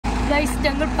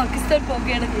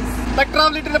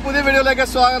പുതിയ വീഡിയോയിലേക്ക്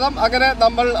സ്വാഗതം. അങ്ങനെ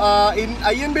നമ്മൾ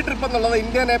INB ട്രിപ്പ് എന്നുള്ളത്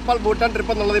ഇന്ത്യ നേപ്പാൾ ഭൂട്ടാൻ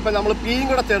ട്രിപ്പ് എന്നുള്ളത് ഇപ്പൊ നമ്മൾ പിയും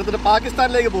കൂടെ ചേർത്തിട്ട്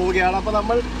പാകിസ്ഥാനിലേക്ക് പോവുകയാണ്. അപ്പൊ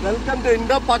നമ്മൾ വെൽക്കം ടു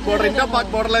ഇൻഡോ പാക്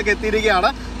ബോർഡറിലേക്ക് എത്തിയിരിക്കുകയാണ്.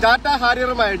 ടാറ്റ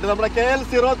ഹാരിയറുമായിട്ട് നമ്മുടെ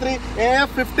KL03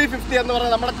 AF 5050 എന്ന് പറഞ്ഞ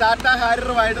നമ്മുടെ ടാറ്റ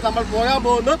ഹാരിയറുമായിട്ട് നമ്മൾ പോകാൻ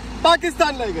പോകുന്നു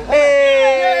പാകിസ്ഥാനിലേക്ക്.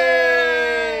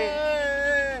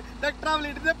 ടെക്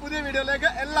ട്രാവലിന്റെ പുതിയ വീഡിയോയിലേക്ക്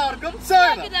എല്ലാവർക്കും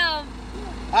സ്വാഗതം.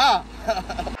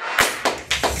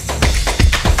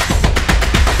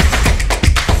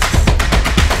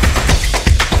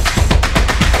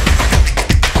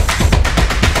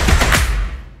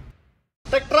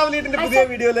 ടെക് ട്രാവലിന്റെ പുതിയ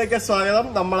വീഡിയോയിലേക്ക് സ്വാഗതം.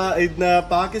 നമ്മൾ ഇന്ന്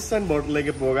പാകിസ്ഥാൻ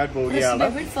ബോർഡറിലേക്ക് പോകാൻ പോവുകയാണ്.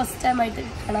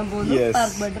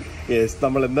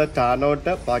 നമ്മൾ ഇന്ന്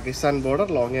ടാനോട്ട്, പാകിസ്ഥാൻ ബോർഡർ,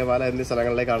 ലോങ്ങേവാല എന്നീ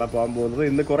സ്ഥലങ്ങളിലേക്കാണ് പോകാൻ പോകുന്നത്.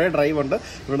 ഇന്ന് കുറെ ഡ്രൈവ് ഉണ്ട്.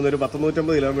 ഇവിടുന്ന് ഒരു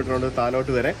 150 കിലോമീറ്റർ ഉണ്ട്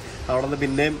ടാനോട്ട് വരെ. അവിടെ നിന്ന്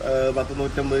പിന്നെയും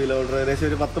 150 കിലോമീറ്റർ, ഏകദേശം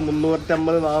ഒരു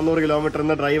 350-400 കിലോമീറ്റർ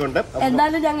ഡ്രൈവ് ഉണ്ട്.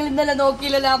 എന്തായാലും ഞങ്ങൾ ഇന്നലെ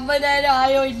നോക്കിയില്ലല്ലോ 50,000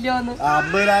 ആയോ ഇല്ലയോ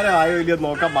 50,000 ആയോ ഇല്ലയോ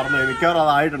നോക്കാൻ മറന്നു. മിക്കവാറും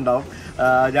അതായിട്ടുണ്ടാവും.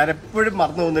 ഞാൻ എപ്പോഴും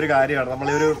മറന്നു പോകുന്നൊരു കാര്യമാണ്.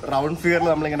 നമ്മളൊരു റൗണ്ട് ഫിഗറിൽ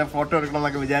നമ്മളിങ്ങനെ ഫോട്ടോ എടുക്കണം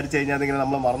എന്നൊക്കെ വിചാരിച്ചു കഴിഞ്ഞാൽ അതിങ്ങനെ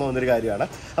നമ്മൾ മറന്നു പോകുന്നൊരു കാര്യമാണ്.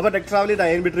 അപ്പോൾ ടെക് ട്രാവലിന്റെ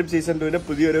INB ട്രിപ്പ് സീസൺ 2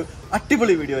 പുതിയൊരു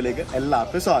അടിപൊളി വീഡിയോയിലേക്ക്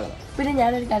എല്ലാവർക്കും സ്വാഗതം. പിന്നെ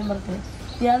ഞാനൊരു കാര്യം പറഞ്ഞു,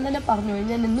 ഞാൻ തന്നെ പറഞ്ഞു,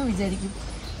 ഞാൻ എന്ന് വിചാരിക്കും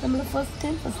നമ്മൾ ഫസ്റ്റ്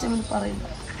ടൈം പറയുന്നത്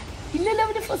ഇല്ലല്ലോ,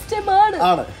 അവര് ഫസ്റ്റ് ടൈം ആണ്.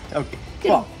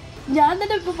 ഞാൻ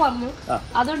തന്നെ ഇപ്പൊ പറഞ്ഞു.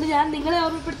 അതുകൊണ്ട് ഞാൻ നിങ്ങളെ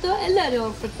ഓർമ്മപ്പെടുത്തുക, എല്ലാരും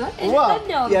ഓർമ്മപ്പെടുത്തുക.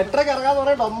 എട്ടരക്ക് ഇറങ്ങാന്ന്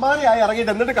പറഞ്ഞിട്ട് 9:30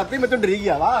 ഇറങ്ങിയിട്ട് എന്നിട്ട് കത്തിയും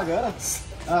വെച്ചോണ്ടിരിക്കുക.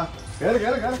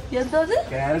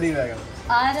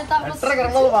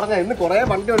 പറഞ്ഞ ഇന്ന് കുറെ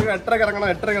വണ്ടി ഒരു 8:30 ഇറങ്ങണം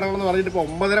എന്ന് പറഞ്ഞിട്ട് ഇപ്പൊ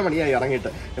 9:30 മണിയായി ഇറങ്ങിയിട്ട്.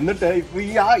 എന്നിട്ട്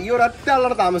ഈ ഒരൊറ്റ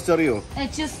ആളുടെ താമസിച്ചറിയോ?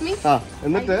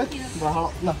 എന്നിട്ട്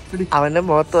അവന്റെ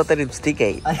മുഖത്ത് മൊത്തം ലിപ്സ്റ്റിക്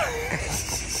ആയി.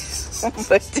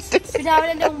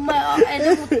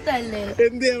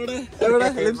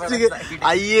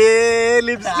 അയ്യേ,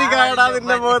 ലിപ്സ്റ്റിക് ആയടാ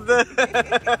നിന്റെ മുഖത്ത്.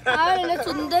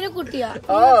 സുന്ദര കുട്ടിയാ.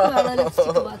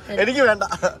 എനിക്ക് വേണ്ട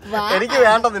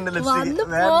നിന്റെ ലിപ്സ്റ്റിക്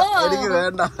എനിക്ക്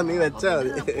വേണ്ട, നീ വെച്ചാ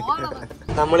മതി.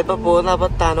 നമ്മളിപ്പോ പോകുന്ന അപ്പൊ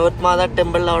തനോട്ട് മാതാ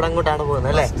ടെമ്പിളിൽ അവിടെ അങ്ങോട്ടാണ്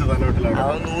പോകുന്നത് അല്ലേ?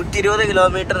 120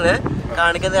 കിലോമീറ്ററിന്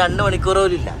കാണിക്കുന്നത് 2 മണിക്കൂർ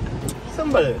പോലും ഇല്ല.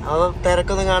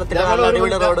 തിരക്കൊന്നും കാണത്തില്ല.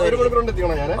 അടിപൊളി റോഡ്.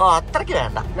 അത്രക്ക്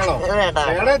വേണ്ട.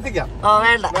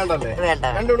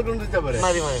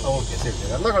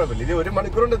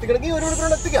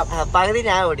 പകുതി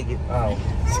ഞാൻ ഓടിക്കും.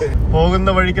 പോകുന്ന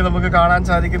വഴിക്ക് നമുക്ക് കാണാൻ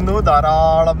സാധിക്കുന്നു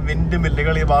ധാരാളം വിൻഡ്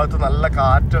മില്ലുകൾ. ഈ ഭാഗത്ത് നല്ല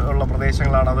കാറ്റ് ഉള്ള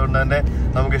പ്രദേശങ്ങളാണ്. അതുകൊണ്ട് തന്നെ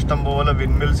നമുക്ക് ഇഷ്ടം പോലെ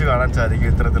വിൻഡ് മിൽസ് കാണാൻ സാധിക്കും.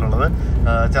 ഇത്തരത്തിലുള്ളത്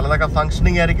ചിലതൊക്കെ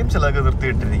ഫങ്ഷനിങ് ആയിരിക്കും, ചിലതൊക്കെ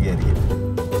നിർത്തിയിട്ടിരിക്കുകയായിരിക്കും.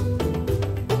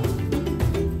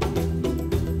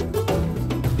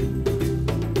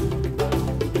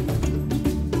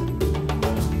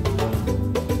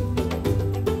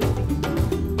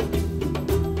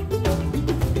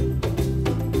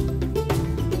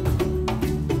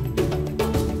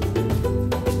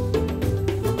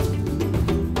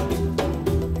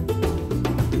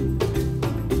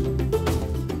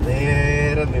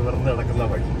 നിവർന്ന് നടക്കുന്ന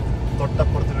വഴി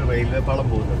തൊട്ടപ്പുറത്തൊരു റെയിൽവേ പാളം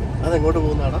പോകുന്നത്. അതെങ്ങോട്ട്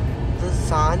പോകുന്നതാണ്?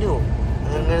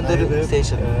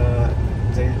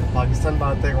 പാകിസ്ഥാൻ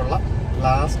ഭാഗത്തേക്കുള്ള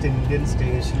last Indian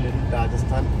station in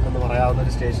Rajasthan എന്ന് പറയാവുന്ന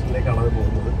ഒരു സ്റ്റേഷനിലേക്കാണ് അത്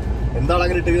പോകുന്നത്. എന്താണ്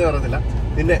അങ്ങനെ ഇട്ടിരിക്കുന്നത് അറിയത്തില്ല.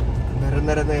 പിന്നെ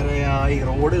നിരയായി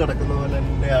റോഡ് കിടക്കുന്ന പോലെ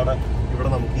തന്നെയാണ് ഇവിടെ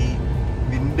നമുക്ക് ഈ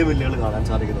വിൻഡ് മില്ലുകൾ കാണാൻ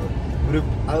സാധിക്കുന്നത്.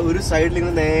 ഒരു സൈഡിൽ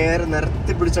ഇങ്ങനെ നേരെ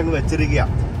നിരത്തി പിടിച്ചങ്ങ് വെച്ചിരിക്കുക,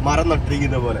 മരം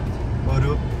നട്ടിരിക്കുന്ന പോലെ.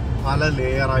 ഒരു പല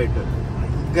ലെയറായിട്ട്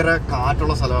ഭയങ്കര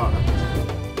കാറ്റുള്ള സ്ഥലമാണ്.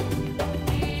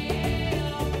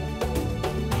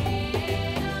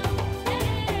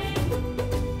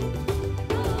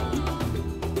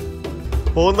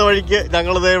 പോകുന്ന വഴിക്ക്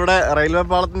ഞങ്ങളിത് ഇവിടെ റെയിൽവേ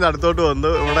പാളത്തിന്റെ അടുത്തോട്ട്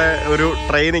വന്നു. ഇവിടെ ഒരു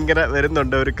ട്രെയിൻ ഇങ്ങനെ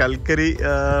വരുന്നുണ്ട്. ഒരു കൽക്കരി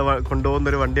കൊണ്ടുപോകുന്ന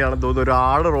ഒരു വണ്ടിയാണ് തോന്നുന്നു. ഒരു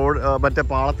ആട് റോഡ് മറ്റേ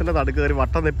പാളത്തിന്റെ നടുക്ക് കയറി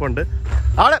വട്ടം നിപ്പുണ്ട്.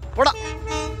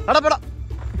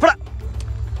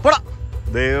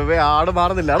 ദൈവമേ, ആട്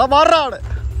മാറുന്നില്ല.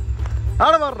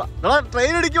 ആട് മാറ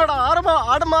ട്രെയിൻ ഇടിക്കൂടാ. ആട്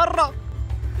മാറ.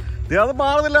 അത്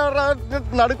മാറുന്നില്ല,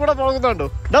 നടുക്കൂടെ പോകുന്നുണ്ടോ?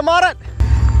 മാറാൻ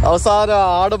അവസാനം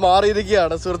ആട്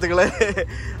മാറിയിരിക്കുകയാണ് സുഹൃത്തുക്കളെ.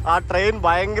 ആ ട്രെയിൻ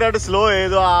ഭയങ്കരമായിട്ട് സ്ലോ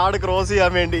ചെയ്തു ആ ആട് ക്രോസ്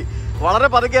ചെയ്യാൻ വേണ്ടി. വളരെ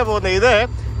പതുക്കെ പോകുന്നത്. ഇത്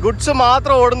ഗുഡ്സ്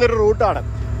മാത്രം ഓടുന്നൊരു റൂട്ടാണ്.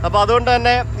 അപ്പൊ അതുകൊണ്ട്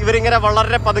തന്നെ ഇവരിങ്ങനെ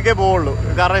വളരെ പതുക്കെ പോവുള്ളൂ.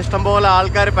 കാരണം ഇഷ്ടംപോലെ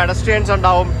ആൾക്കാർ, പെഡസ്ട്രിയൻസ്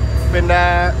ഉണ്ടാവും, പിന്നെ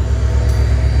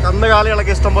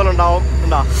കന്നുകാലികളൊക്കെ ഇഷ്ടംപോലെ ഉണ്ടാവും.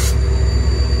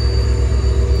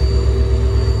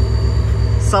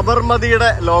 സബർമതിയുടെ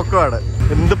ലോക്കമാണ്.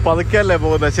 എന്ത് പതുക്കല്ലേ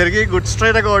പോകുന്നത്. ശരിക്കും ഗുഡ്സ്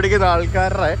ട്രെയിൻ ഒക്കെ ഓടിക്കുന്ന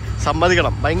ആൾക്കാരെ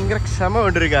സമ്മതിക്കണം. ഭയങ്കര ക്ഷമ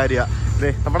വേണ്ടൊരു കാര്യമാണ്.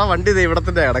 നമ്മുടെ വണ്ടി ഇവിടെ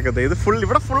തന്നെ കിടക്കുന്നത്.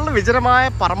 ഇവിടെ ഫുള്ള് വിജനമായ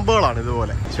പറമ്പുകളാണ്.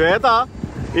 ഇതുപോലെ ശ്വേത,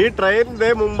 ഈ ട്രെയിൻ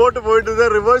മുമ്പോട്ട് പോയിട്ട് ഇത്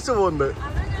റിവേഴ്സ് പോകുന്നത്.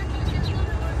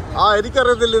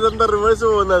 എനിക്കറിയത്തില്ല ഇതെന്താ റിവേഴ്സ്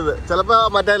പോകുന്നത്. ചിലപ്പോ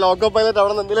മറ്റേ ലോക്കോ പൈലറ്റ്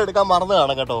അവിടെ നിന്ന് എന്തെങ്കിലും എടുക്കാൻ മറന്നു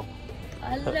കാണാം കേട്ടോ.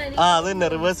 അത് തന്നെ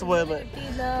റിവേഴ്സ് പോയത്.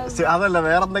 അതല്ല,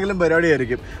 വേറെ എന്തെങ്കിലും പരിപാടി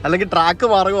ആയിരിക്കും, അല്ലെങ്കിൽ ട്രാക്ക്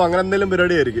മാറുകയോ അങ്ങനെ എന്തെങ്കിലും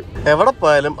പരിപാടി ആയിരിക്കും. എവിടെ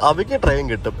പോയാലും അവയ്ക്ക് ട്രെയിൻ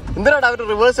കിട്ടും. എന്തിനാണ് അവര്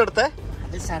റിവേഴ്സ് എടുത്തേ?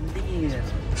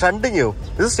 ഷണ്ടിങ്ങോ?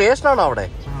 ഇത് സ്റ്റേഷനാണോ അവിടെ?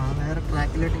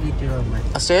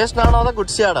 സ്റ്റേഷനാണോ അതോ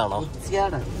കുറ്റ്സിയാടാണോ?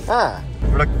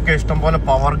 ഇവിടൊക്കെ ഇഷ്ടംപോലെ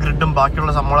പവർ ഗ്രിഡും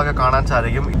ബാക്കിയുള്ള സംഭവങ്ങളൊക്കെ കാണാൻ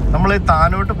സാധിക്കും. നമ്മൾ ഈ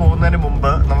താനോട്ട് പോകുന്നതിന്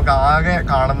മുമ്പ് നമുക്ക് ആകെ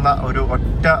കാണുന്ന ഒരു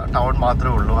ഒറ്റ ടൗൺ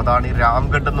മാത്രമേ ഉള്ളൂ. അതാണ് ഈ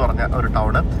രാംഗഡ് എന്ന് പറഞ്ഞ ഒരു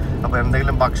ടൗണ്. അപ്പോൾ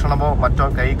എന്തെങ്കിലും ഭക്ഷണമോ മറ്റോ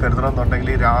കൈ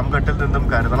കരുതണമെന്നുണ്ടെങ്കിൽ ഈ രാംഗഡിൽ നിന്നും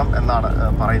കരുതണം എന്നാണ്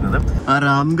പറയുന്നത്. ആ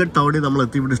രാംഗഡ് ടൗണിൽ നമ്മൾ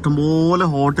എത്തി. ഇവിടെ ഇഷ്ടംപോലെ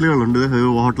ഹോട്ടലുകളുണ്ട്.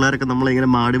 ഹോട്ടലുകാരൊക്കെ നമ്മളിങ്ങനെ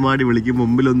മാടി മാടി വിളിക്കും,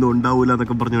 മുമ്പിലൊന്നും ഉണ്ടാവില്ല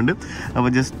എന്നൊക്കെ പറഞ്ഞുകൊണ്ട്. അപ്പോൾ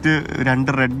ജസ്റ്റ്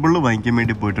 2 റെഡ് ബുള്ള് വാങ്ങിക്കാൻ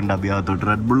വേണ്ടി പോയിട്ടുണ്ട് അഭിയാത്തോട്ട്.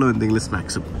 റെഡ് ബുള്ളും എന്തെങ്കിലും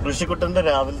സ്നാക്സും. ഋഷിക്കുട്ടന്റെ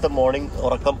രാവിലത്തെ മോർണിംഗ്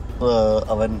ഉറക്കം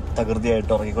അവൻ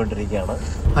തകൃതിയായിട്ട് ഉറങ്ങിക്കൊണ്ടിരിക്കുകയാണ്.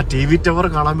 ആ TV ടവർ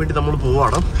കാണാൻ വേണ്ടി നമ്മൾ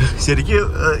പോവാണ്. ശരിക്കും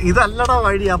ഇതല്ലടാ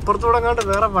വഴി, അപ്പുറത്തൂടെ അങ്ങോട്ട്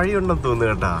വേറെ വഴിയുണ്ടെന്ന് തോന്നുന്നു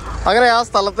കേട്ടാ. അങ്ങനെ ആ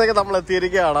സ്ഥലത്തേക്ക് നമ്മൾ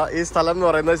എത്തിയിരിക്കുകയാണ്. ഈ സ്ഥലം എന്ന്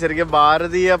പറയുന്നത് ശരിക്കും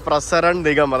ഭാരതീയ പ്രസരൺ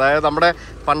നിഗം, അതായത് നമ്മുടെ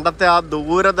പണ്ടത്തെ ആ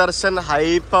ദൂരദർശൻ ഹൈ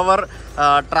പവർ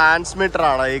ട്രാൻസ്മിറ്റർ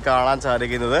ആണ് ഈ കാണാൻ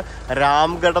സാധിക്കുന്നത്.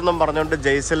 രാംഗഡ് എന്നും പറഞ്ഞുകൊണ്ട്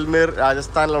ജയ്സൽമീർ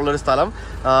രാജസ്ഥാനിലുള്ളൊരു സ്ഥലം.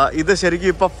 ഇത്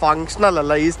ശരിക്കും ഇപ്പൊ ഫങ്ഷണൽ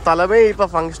അല്ല, ഈ സ്ഥലമേ ഇപ്പൊ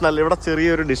ഫങ്ഷണൽ. ഇവിടെ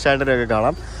ചെറിയൊരു ഡിഷാൻഡറിയൊക്കെ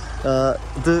കാണാം.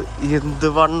 ഇത് എന്ത്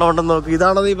വണ്ണമുണ്ടെന്ന് നോക്കി.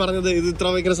 ഇതാണോ നീ പറഞ്ഞത് ഇത് ഇത്ര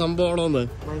ഭയങ്കര സംഭവമാണോന്ന്?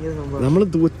 നമ്മൾ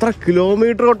ഇത്ര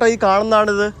കിലോമീറ്റർ തൊട്ടായി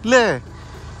കാണുന്നതാണിത് അല്ലേ?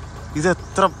 ഇത്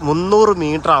എത്ര 300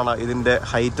 മീറ്ററാണ് ഇതിന്റെ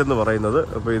ഹൈറ്റ് എന്ന് പറയുന്നത്.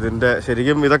 അപ്പോൾ ഇതിന്റെ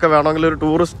ശരിക്കും ഇതൊക്കെ വേണമെങ്കിൽ ഒരു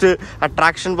ടൂറിസ്റ്റ്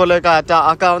അട്രാക്ഷൻ പോലെയൊക്കെ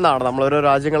ആക്കാവുന്നതാണ്. നമ്മളോരോ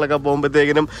രാജ്യങ്ങളൊക്കെ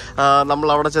പോകുമ്പോഴത്തേക്കിനും നമ്മൾ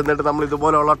അവിടെ ചെന്നിട്ട് നമ്മൾ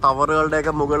ഇതുപോലെയുള്ള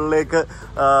ടവറുകളുടെയൊക്കെ മുകളിലേക്ക്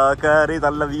കയറി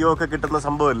നല്ല വ്യൂ ഒക്കെ കിട്ടുന്ന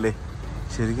സംഭവമല്ലേ?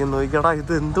 ശരിക്കും നോക്കിക്കടാ,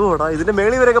 ഇത് എന്തുവാടാ, ഇതിന്റെ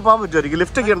മേളിൽ വരെയൊക്കെ പോകാൻ പറ്റുമായിരിക്കും,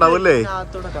 ലിഫ്റ്റ് ഒക്കെ ഉണ്ടാവും അല്ലേ?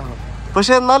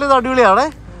 പക്ഷെ എന്നാലും ഇത് അടിപൊളിയാണേ.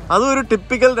 അതും ഒരു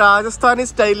ടിപ്പിക്കൽ രാജസ്ഥാനി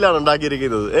സ്റ്റൈലിലാണ്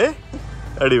ഉണ്ടാക്കിയിരിക്കുന്നത്.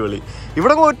 അടിപൊളി.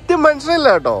 ഇവിടെ ഒറ്റ മനുഷ്യനില്ല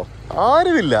കേട്ടോ,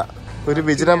 ആരുമില്ല. ഒരു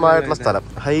വിജനമായിട്ടുള്ള സ്ഥലം,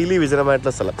 ഹൈലി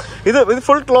വിജനമായിട്ടുള്ള സ്ഥലം. ഇത്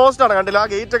ഫുൾ ക്ലോസ്ഡ് ആണ്. കണ്ടില്ല, ആ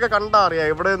ഗേറ്റ് ഒക്കെ കണ്ടാ അറിയാം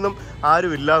ഇവിടെ ഒന്നും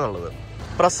ആരും ഇല്ല എന്നുള്ളത്.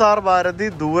 Prasar Bharati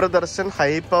Doordarshan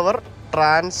high power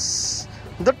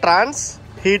trans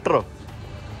ഹീറ്ററോ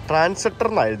ട്രാൻസിറ്റർ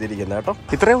എന്നാണ് എഴുതിയിരിക്കുന്നത് കേട്ടോ.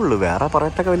 ഇത്രയേ ഉള്ളൂ, വേറെ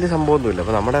പറയത്തൊക്കെ വലിയ സംഭവമൊന്നുമില്ല.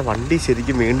 അപ്പോൾ നമ്മുടെ വണ്ടി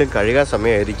ശരിക്കും വീണ്ടും കഴുകാൻ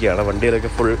സമയമായിരിക്കുകയാണ്.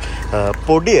 വണ്ടിയിലൊക്കെ ഫുൾ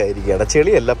പൊടിയായിരിക്കുകയാണ്,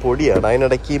 ചെളിയല്ല പൊടിയാണ്.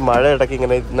 അതിനിടയ്ക്ക് മഴ ഇടയ്ക്ക്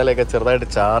ഇങ്ങനെ ഇന്നലെയൊക്കെ ചെറുതായിട്ട്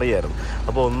ചാറിയായിരുന്നു,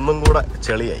 അപ്പോൾ ഒന്നും കൂടെ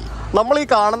ചെളിയായി. നമ്മൾ ഈ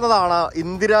കാണുന്നതാണ്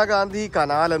ഇന്ദിരാഗാന്ധി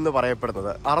കനാൽ എന്ന്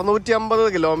പറയപ്പെടുന്നത്. 650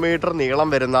 കിലോമീറ്റർ നീളം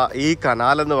വരുന്ന ഈ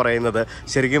കനാൽ എന്ന് പറയുന്നത്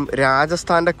ശരിക്കും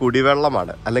രാജസ്ഥാന്റെ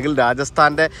കുടിവെള്ളമാണ്, അല്ലെങ്കിൽ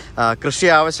രാജസ്ഥാന്റെ കൃഷി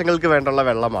ആവശ്യങ്ങൾക്ക് വേണ്ടുള്ള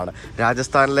വെള്ളമാണ്.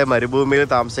 രാജസ്ഥാനിലെ മരുഭൂമിയിൽ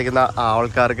താമസിക്കുന്ന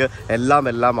ആൾക്കാർക്ക്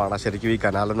എല്ലാമാണ് ശരിക്കും ഈ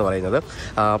കനാൽ എന്ന് പറയുന്നത്.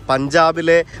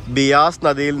 പഞ്ചാബിലെ ബിയാസ്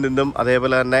നദിയിൽ നിന്നും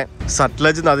അതേപോലെ തന്നെ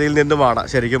സത്ലജ് നദിയിൽ നിന്നുമാണ്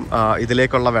ശരിക്കും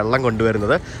ഇതിലേക്കുള്ള വെള്ളം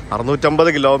കൊണ്ടുവരുന്നത്.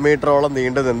 650 കിലോമീറ്ററോളം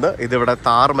നീണ്ടു നിന്ന് ഇതിവിടെ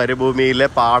താർ മരുഭൂമിയിലെ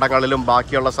പാടങ്ങളിലും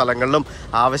ബാക്കിയുള്ള സ്ഥലങ്ങളിലും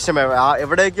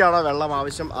എവിടേക്കാണോ വെള്ളം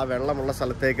ആവശ്യം ആ വെള്ളമുള്ള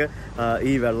സ്ഥലത്തേക്ക്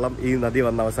ഈ നദി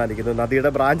വന്ന് അവസാനിക്കുന്നത്. നദിയുടെ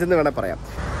ബ്രാഞ്ച് എന്ന് വേണേൽ പറയാം.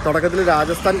 തുടക്കത്തിൽ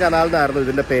രാജസ്ഥാൻ കനാലിനായിരുന്നു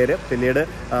ഇതിൻ്റെ പേര്. പിന്നീട്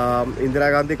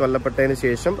ഇന്ദിരാഗാന്ധി കൊല്ലപ്പെട്ടതിന്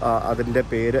ശേഷം അതിൻ്റെ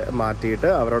പേര് മാറ്റിയിട്ട്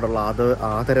അവരോടുള്ള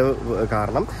ആദരവ്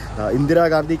കാരണം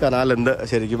ഇന്ദിരാഗാന്ധി കനാൽ എന്ന്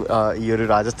ശരിക്കും ഈ ഒരു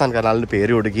രാജസ്ഥാൻ കനാലിന്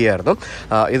പേര് കൊടുക്കുകയായിരുന്നു.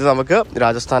 ഇത് നമുക്ക്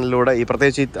രാജസ്ഥാനിലൂടെ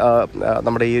പ്രത്യേകിച്ച്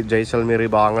നമ്മുടെ ഈ ജയ്സൽമീർ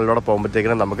ഭാഗങ്ങളിലൂടെ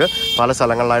പോകുമ്പോഴത്തേക്കിനും നമുക്ക് പല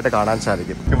സ്ഥലങ്ങളിലായിട്ട് കാണാൻ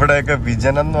സാധിക്കും. ഇവിടെയൊക്കെ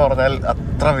വിജനം എന്ന് പറഞ്ഞാൽ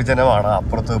അത്ര വിജനമാണ്.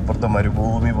 അപ്പുറത്തും ഇപ്പുറത്തും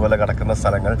മരുഭൂമി പോലെ കിടക്കുന്ന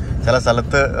സ്ഥലങ്ങൾ. ചില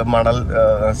സ്ഥലത്ത് മണൽ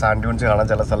സാൻഡ് ഡ്യൂൺസ് കാണാം,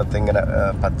 ചില സ്ഥലത്ത് ഇങ്ങനെ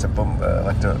പച്ചപ്പും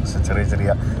മറ്റു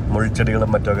ചെറിയ മുൾച്ചെടികളും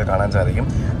മറ്റുമൊക്കെ കാണാൻ സാധിക്കും.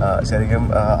 ശരിക്കും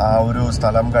ആ ഒരു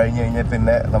സ്ഥലം കഴിഞ്ഞ് കഴിഞ്ഞാൽ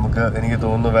പിന്നെ എനിക്ക്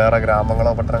തോന്നുന്നു വേറെ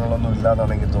ഗ്രാമങ്ങളോ പട്ടണങ്ങളോ ഒന്നും ഇല്ല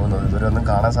എന്നാണ് എനിക്ക് തോന്നുന്നത്. ഇതുവരെ ഒന്നും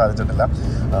കാണാൻ സാധിച്ചിട്ടില്ല.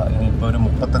 ഇനിയിപ്പോൾ ഒരു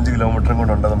 35 കിലോമീറ്ററും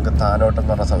കൂടെ ഉണ്ട് നമുക്ക് താനോട്ട്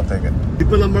എന്ന് പറഞ്ഞ സ്ഥലത്തേക്ക്.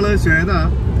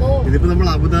 ഇതിപ്പോ നമ്മൾ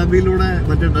അബുദാബിയിലൂടെ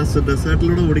മറ്റേ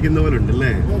ഡെസേർട്ടിലൂടെ ഓടിക്കുന്ന പോലെ ഉണ്ട്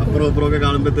അല്ലേ, അപ്പുറം ഒക്കെ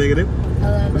കാണുമ്പോഴത്തേക്കിന്.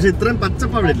 പക്ഷെ ഇത്രയും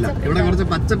പച്ചപ്പ് അവിടെ ഇല്ല, ഇവിടെ കുറച്ച്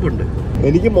പച്ചപ്പുണ്ട്.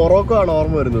 എനിക്ക് മൊറോക്കോ ആണ്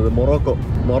ഓർമ്മ വരുന്നത്.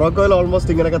 മൊറോക്കോയിൽ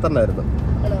ഓൾമോസ്റ്റ് ഇങ്ങനെയൊക്കെ തന്നെ ആയിരുന്നു.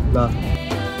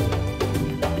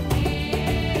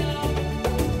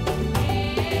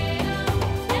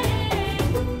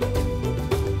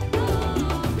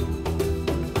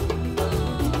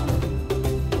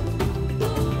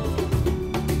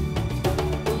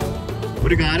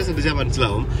 ഒരു കാര്യം ശ്രദ്ധിച്ചാൽ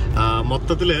മനസ്സിലാവും,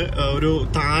 മൊത്തത്തില് ഒരു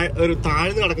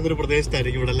താഴ്ന്നു കിടക്കുന്ന ഒരു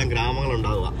പ്രദേശത്തായിരിക്കും ഇവിടെ എല്ലാം ഗ്രാമങ്ങൾ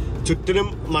ഉണ്ടാവുക. ചുറ്റിനും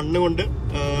മണ്ണ് കൊണ്ട്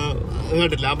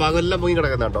കേട്ടില്ല, ആ ഭാഗം എല്ലാം പൊങ്ങി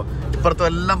കിടക്കുന്ന കേട്ടോ, ഇപ്പുറത്തും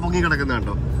എല്ലാം പൊങ്ങി കിടക്കുന്ന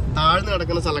കേട്ടോ. താഴ്ന്നു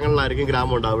കിടക്കുന്ന സ്ഥലങ്ങളിലായിരിക്കും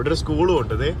ഗ്രാമം ഉണ്ടാവും. ഇവിടെ ഒരു സ്കൂളും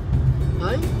ഉണ്ട്. ഇതേ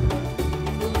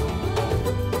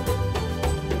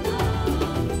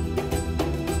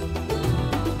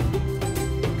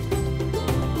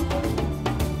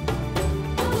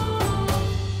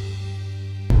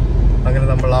അങ്ങനെ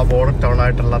നമ്മൾ ആ ബോർഡർ ടൗൺ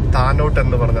ആയിട്ടുള്ള താനോട്ട്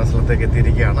എന്ന് പറഞ്ഞ സ്ഥലത്തേക്ക്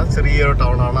എത്തിയിരിക്കുകയാണ്. ചെറിയൊരു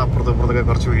ടൗൺ ആണ്, അപ്പുറത്തും ഇപ്പുറത്തൊക്കെ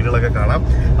കുറച്ച് വീടുകളൊക്കെ കാണാം.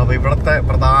 അപ്പോൾ ഇവിടുത്തെ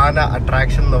പ്രധാന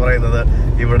അട്രാക്ഷൻ എന്ന് പറയുന്നത്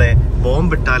ഇവിടെ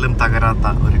ബോംബിട്ടാലും തകരാത്ത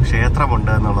ഒരു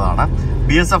ക്ഷേത്രമുണ്ട് എന്നുള്ളതാണ്.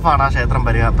 BSF ആണ് ആ ക്ഷേത്രം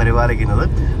പരിപാലിക്കുന്നത്.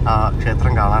 ആ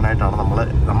ക്ഷേത്രം കാണാനായിട്ടാണ്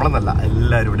നമ്മളെന്നല്ല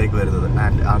എല്ലാവരും ഇവിടേക്ക് വരുന്നത്.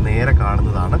 ആൻഡ് ആ നേരെ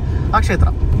കാണുന്നതാണ് ആ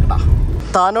ക്ഷേത്രം. കേട്ടാ,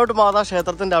 താനോട്ട് മാതാ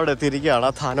ക്ഷേത്രത്തിന്റെ അവിടെ എത്തിയിരിക്കുകയാണ്.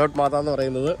 താനോട്ട് മാത എന്ന്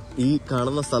പറയുന്നത് ഈ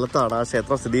കാണുന്ന സ്ഥലത്താണ് ആ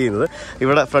ക്ഷേത്രം സ്ഥിതി ചെയ്യുന്നത്.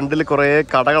 ഇവിടെ ഫ്രണ്ടിൽ കുറേ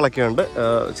കടകളൊക്കെ ഉണ്ട്,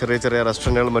 ചെറിയ ചെറിയ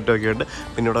റെസ്റ്റോറൻറ്റുകളും മറ്റുമൊക്കെ ഉണ്ട്.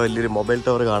 പിന്നെ ഇവിടെ വലിയൊരു മൊബൈൽ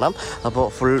ടവർ കാണാം. അപ്പോൾ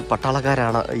ഫുൾ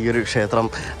പട്ടാളക്കാരാണ് ഈ ഒരു ക്ഷേത്രം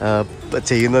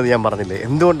ചെയ്യുന്നത്. ഞാൻ പറഞ്ഞില്ലേ,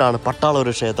 എന്തുകൊണ്ടാണ് പട്ടാളം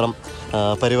ഒരു ക്ഷേത്രം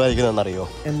പരിപാലിക്കുന്നതെന്നറിയോ?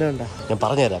 എന്തുകൊണ്ടാ? ഞാൻ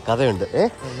പറഞ്ഞുതരാം, കഥയുണ്ട്.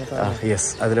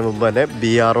 യെസ്, അതിന് മുമ്പ് തന്നെ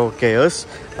BRO കെയേഴ്സ്,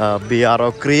 BRO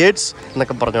ക്രിയേറ്റ്സ്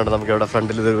എന്നൊക്കെ പറഞ്ഞുകൊണ്ട് നമുക്ക് ഇവിടെ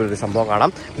ഫ്രണ്ടിൽ ഇതൊരു സംഭവം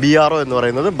കാണാം. BRO എന്ന്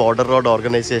പറയുന്നത് ബോർഡർ റോഡ്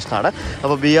ഓർഗനൈസേഷനാണ്.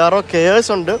 അപ്പോൾ BRO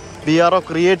കെയേഴ്സ് ഉണ്ട്, BRO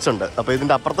ക്രിയേറ്റ്സ് ഉണ്ട്. അപ്പോൾ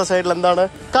ഇതിൻ്റെ അപ്പുറത്തെ സൈഡിൽ എന്താണ്?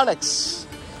 Connects.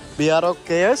 BRO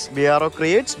cares, BRO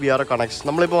creates, BRO connects.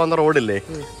 നമ്മളിപ്പോൾ വന്ന റോഡില്ലേ,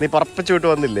 നീ പറപ്പിച്ചു വിട്ട്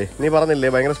വന്നില്ലേ, നീ പറഞ്ഞില്ലേ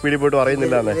ഭയങ്കര സ്പീഡിൽ പോയിട്ട്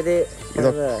അറിയുന്നില്ലാന്ന്.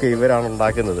 ഇതൊക്കെ ഇവരാണ്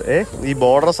ഉണ്ടാക്കുന്നത്. ഈ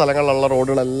ബോർഡർ സ്ഥലങ്ങളിലുള്ള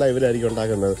റോഡുകളെല്ലാം ഇവരായിരിക്കും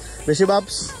ഉണ്ടാക്കുന്നത്.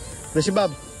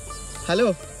 ഋഷിബാബ് ഹലോ.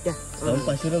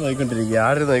 പശുവിനെ നോക്കിക്കൊണ്ടിരിക്കുക,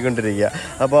 ആടിനെ നോക്കിക്കൊണ്ടിരിക്കുക.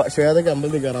 അപ്പോൾ ശ്വേതയ്ക്ക്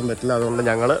അമ്പലത്തിൽ കയറാൻ പറ്റില്ല, അതുകൊണ്ട്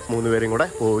ഞങ്ങൾ 3 പേരും കൂടെ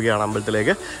പോവുകയാണ്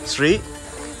അമ്പലത്തിലേക്ക്. ശ്രീ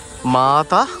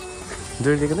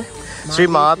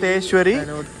മാതേശ്വരി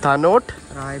തനോട്ട്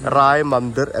റായ്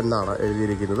മന്ദിർ എന്നാണ്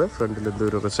എഴുതിയിരിക്കുന്നത്. ഫ്രണ്ടിൽ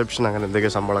എന്തൊരു റിസപ്ഷൻ അങ്ങനെ എന്തൊക്കെ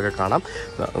സംഭവങ്ങളൊക്കെ കാണാം.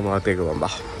 ഭാഗത്തേക്ക്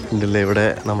പോകാം. ഇതിൽ ഇവിടെ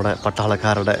നമ്മുടെ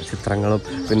പട്ടാളക്കാരുടെ ചിത്രങ്ങളും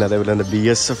പിന്നെ അതേപോലെ തന്നെ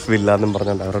BSF വില്ല എന്നും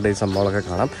പറഞ്ഞുകൊണ്ട് അവരുടെ ഈ സംഭവങ്ങളൊക്കെ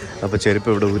കാണാം. അപ്പോൾ ചെരുപ്പ്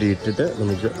ഇവിടെ ഊരിയിട്ടിട്ട്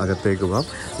നമുക്ക് അകത്തേക്ക് പോകാം.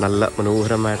 നല്ല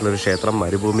മനോഹരമായിട്ടുള്ളൊരു ക്ഷേത്രം,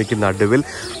 മരുഭൂമിക്ക് നടുവിൽ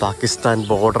പാകിസ്ഥാൻ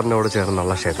ബോർഡറിനോട്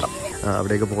ചേർന്നുള്ള ക്ഷേത്രം.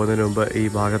 അവിടേക്ക് പോകുന്നതിന് മുമ്പ് ഈ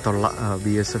ഭാഗത്തുള്ള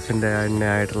BSFൻ്റെ തന്നെ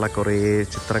ആയിട്ടുള്ള കുറേ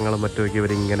ചിത്രങ്ങളും മറ്റുമൊക്കെ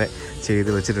ഇവരിങ്ങനെ ചെയ്ത്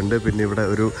വെച്ചിട്ടുണ്ട്. പിന്നെ ഇവിടെ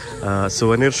ഒരു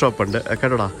സുവനീർ ഷോപ്പ് ഉണ്ട്.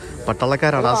 കേട്ടോടാ,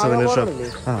 പട്ടാളക്കാരാണ് ആ സുവനീർ ഷോപ്പ്.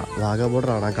 വാഗാ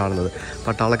ബോർഡറാണ് കാണുന്നത്.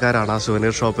 പട്ടാളക്കാരാണ് ആ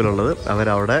സുവനീർ ഷോപ്പിലുള്ളത്.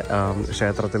 അവരവിടെ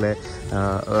ക്ഷേത്രത്തിലെ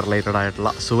റിലേറ്റഡ് ആയിട്ടുള്ള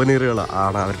സുവനീറുകൾ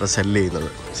ആണ് അവരുടെ സെല്ല് ചെയ്യുന്നത്.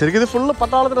 ശരിക്കും ഇത് ഫുള്ള്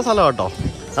പട്ടാളത്തിൻ്റെ സ്ഥലം കേട്ടോ.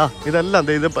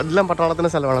 ഇതെല്ലാം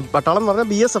പട്ടാളത്തിൻ്റെ സ്ഥലമാണ്. പട്ടാളം എന്ന് പറഞ്ഞാൽ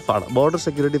BSF ആണ്, ബോർഡർ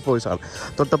സെക്യൂരിറ്റി ഫോഴ്സ് ആണ്.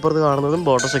 തൊട്ടപ്പുറത്ത് കാണുന്നതും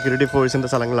ബോർഡർ സെക്യൂരിറ്റി ഫോഴ്സിൻ്റെ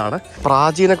സ്ഥലങ്ങളാണ്.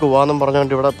 പ്രാചീന കുവാന്നും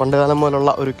പറഞ്ഞുകൊണ്ട് ഇവിടെ പണ്ടുകാലം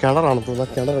പോലുള്ള ഒരു കിണറാണ്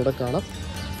തോന്നുന്നത്. കിണർ ഇവിടെ കാണാം.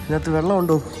 ഇതിനകത്ത്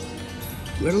വെള്ളമുണ്ടോ?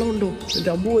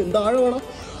 എൻ്റെ അമ്മോ, എന്താഴമാണ്!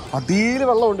 അതിൽ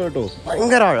വെള്ളമുണ്ട് കേട്ടോ,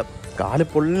 ഭയങ്കര ആഴം. കാല്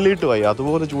പൊള്ളിയിട്ട് പോയി,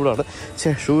 അതുപോലെ ചൂടാണ്.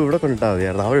 ഷൂ ഇവിടെ കൊണ്ടിട്ടാൽ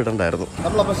മതിയായിരുന്നു, അവിടെ ഇടണ്ടായിരുന്നു.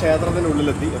 നമ്മളപ്പോൾ ക്ഷേത്രത്തിൻ്റെ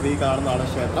ഉള്ളിലെത്തി. അപ്പോൾ ഈ കാണുന്നതാണ്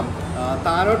ക്ഷേത്രം.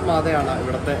 താനോട്ട് മാതയാണ്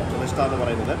ഇവിടുത്തെ പ്രതിഷ്ഠ എന്ന്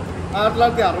പറയുന്നത്.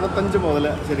 1965 മുതൽ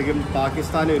ശരിക്കും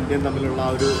പാകിസ്ഥാനും ഇന്ത്യയും തമ്മിലുള്ള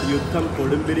ഒരു യുദ്ധം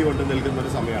കൊടുമ്പിരി കൊണ്ട് നിൽക്കുന്ന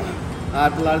ഒരു സമയമാണ്.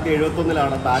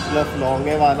 1971 ബാറ്റിൽ ഓഫ്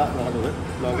ലോങ്കേവാല നടന്നത്.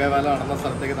 ലോങ്കേവാല നടന്ന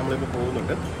സ്ഥലത്തേക്ക് നമ്മളിപ്പോൾ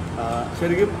പോകുന്നുണ്ട്.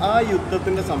 ശരിക്കും ആ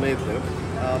യുദ്ധത്തിൻ്റെ സമയത്ത്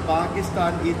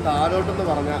പാകിസ്ഥാൻ ഈ താനോട്ട് എന്ന്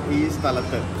പറഞ്ഞ ഈ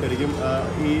സ്ഥലത്ത് ശരിക്കും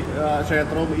ഈ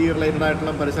ക്ഷേത്രവും ഈ റിലേറ്റഡ്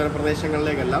ആയിട്ടുള്ള പരിസര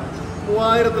പ്രദേശങ്ങളിലേക്കെല്ലാം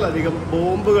 3000-ലധികം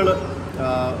ബോംബുകൾ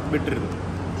വിട്ടിരുന്നു.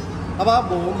 അപ്പോൾ ആ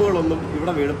ബോംബുകളൊന്നും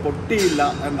ഇവിടെ വീണ് പൊട്ടിയില്ല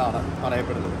എന്നാണ്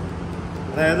പറയപ്പെടുന്നത്.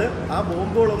 അതായത് ആ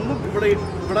ബോംബുകളൊന്നും ഇവിടെ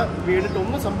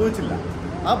വീണിട്ടൊന്നും സംഭവിച്ചില്ല.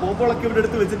 ആ ബോംബുകളൊക്കെ ഇവിടെ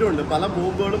എടുത്ത് വെച്ചിട്ടുണ്ട്. പല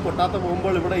ബോംബുകളും, പൊട്ടാത്ത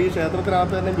ബോംബുകൾ ഇവിടെ ഈ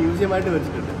ക്ഷേത്രത്തിനകത്ത് തന്നെ മ്യൂസിയമായിട്ട്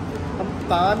വെച്ചിട്ടുണ്ട്. അപ്പം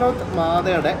താനോട്ട്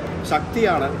മാതയുടെ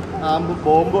ശക്തിയാണ് ആ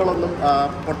ബോംബുകളൊന്നും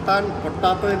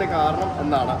പൊട്ടാത്തതിൻ്റെ കാരണം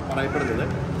എന്നാണ് പറയപ്പെടുന്നത്.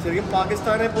 ശരിക്കും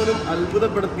പാകിസ്ഥാനെ പോലും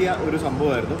അത്ഭുതപ്പെടുത്തിയ ഒരു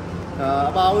സംഭവമായിരുന്നു.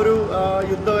 അപ്പോൾ ആ ഒരു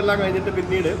യുദ്ധമെല്ലാം കഴിഞ്ഞിട്ട്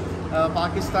പിന്നീട്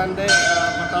പാകിസ്ഥാൻ്റെ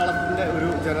പട്ടാളത്തിൻ്റെ ഒരു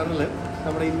ജനറൽ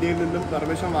നമ്മുടെ ഇന്ത്യയിൽ നിന്നും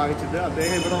പെർമിഷൻ വാങ്ങിച്ചിട്ട്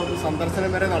അദ്ദേഹം ഇവിടെ ഒരു സന്ദർശനം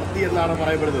വരെ നടത്തി എന്നാണ്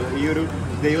പറയപ്പെടുന്നത്. ഈ ഒരു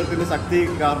ദൈവത്തിൻ്റെ ശക്തി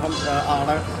കാരണം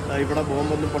ആണ് ഇവിടെ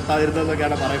ബോംബൊന്നും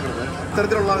പൊട്ടാതിരുന്നതെന്നൊക്കെയാണ് പറയപ്പെടുന്നത്.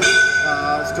 ഇത്തരത്തിലുള്ള ഒരു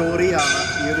സ്റ്റോറിയാണ്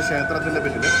ഈ ഒരു ക്ഷേത്രത്തിൻ്റെ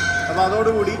പിന്നിൽ. അപ്പോൾ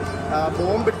അതോടുകൂടി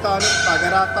ബോംബിട്ടാലും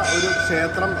തകരാത്ത ഒരു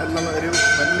ക്ഷേത്രം എന്നുള്ള ഒരു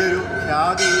വലിയൊരു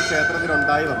ഖ്യാതി ഈ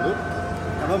ക്ഷേത്രത്തിനുണ്ടായി വന്നു.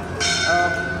 അപ്പം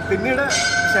പിന്നീട്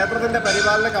ക്ഷേത്രത്തിൻ്റെ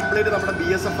പരിപാലനം കംപ്ലീറ്റ് നമ്മുടെ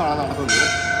BSF ആണ് നടത്തുന്നത്.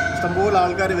 ഇഷ്ടംപോലെ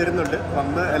ആൾക്കാർ വരുന്നുണ്ട്,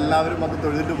 വന്ന് എല്ലാവരും വന്ന്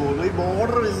തൊഴുതിട്ട് പോകുന്നു. ഈ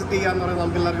ബോർഡർ വിസിറ്റ് ചെയ്യുക എന്ന് പറയുന്നത്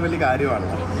നമുക്ക് എല്ലാവർക്കും വലിയ കാര്യമാണ്.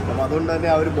 അപ്പോൾ അതുകൊണ്ട് തന്നെ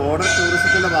ആ ഒരു ബോർഡർ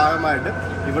ടൂറിസത്തിൻ്റെ ഭാഗമായിട്ട്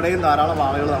ഇവിടെയും ധാരാളം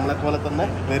ആളുകൾ നമ്മളെപ്പോലെ തന്നെ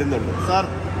വരുന്നുണ്ട്. സാർ,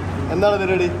 എന്താണ്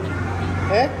പരിപാടി?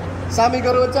 സാമി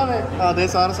കയറി വെച്ചാൽ അതെ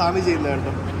സാർ സാമി ചെയ്യുന്നത്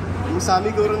കേട്ടോ. നമ്മൾ സാമി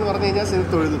കയറി എന്ന് പറഞ്ഞു കഴിഞ്ഞാൽ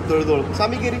തൊഴുതോളും.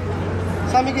 സാമി കയറി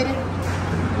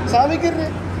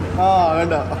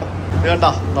വേണ്ട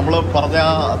നമ്മൾ പറഞ്ഞ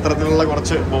അത്തരത്തിലുള്ള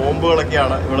കുറച്ച്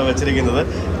ബോംബുകളൊക്കെയാണ് ഇവിടെ വെച്ചിരിക്കുന്നത്.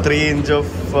 3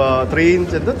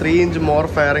 inch more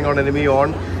firing on enemy on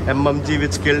MMG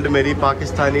which killed many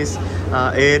Pakistanis.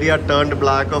 Area turned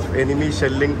black of enemy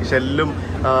ഷെല്ലും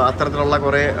അത്തരത്തിലുള്ള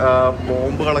കുറേ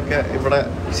ബോംബുകളൊക്കെ ഇവിടെ.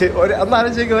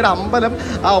 അന്നാലോചിക്കുക, ഒരു അമ്പലം,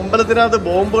 ആ അമ്പലത്തിനകത്ത്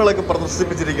ബോംബുകളൊക്കെ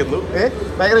പ്രദർശിപ്പിച്ചിരിക്കുന്നു.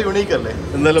 ഭയങ്കര യുണീക്ക് അല്ലേ?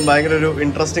 എന്നാലും ഭയങ്കര ഒരു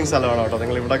ഇൻട്രസ്റ്റിംഗ് സ്ഥലമാണ് കേട്ടോ.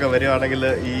 നിങ്ങൾ ഇവിടെയൊക്കെ വരികയാണെങ്കിൽ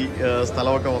ഈ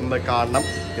സ്ഥലമൊക്കെ വന്ന് കാണണം.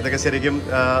 ഇതൊക്കെ ശരിക്കും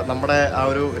നമ്മുടെ ആ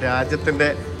ഒരു രാജ്യത്തിൻ്റെ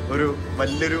ഒരു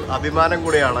വലിയൊരു അഭിമാനം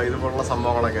കൂടിയാണ് ഇതുപോലുള്ള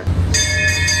സംഭവങ്ങളൊക്കെ.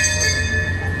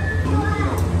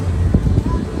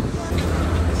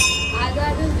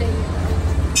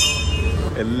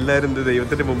 എല്ലാരും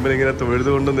ദൈവത്തിന്റെ മുമ്പിൽ ഇങ്ങനെ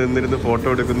തൊഴുതുകൊണ്ട് നിന്നിരുന്ന് ഫോട്ടോ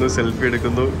എടുക്കുന്നു, സെൽഫി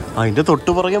എടുക്കുന്നു. അതിന്റെ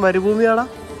തൊട്ടുപുറകെ മരുഭൂമിയാടാ.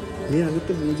 ഈ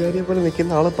അകത്ത് പൂജാരിയെ പോലെ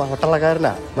നിൽക്കുന്ന ആള്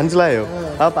പട്ടാളക്കാരനാ, മനസ്സിലായോ?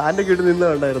 ആ പാൻ്റൊക്കെ ഇട്ട് നിന്ന്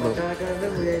കണ്ടായിരുന്നു.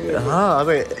 ആ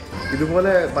അതെ,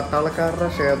 ഇതുപോലെ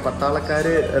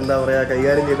പട്ടാളക്കാര് എന്താ പറയാ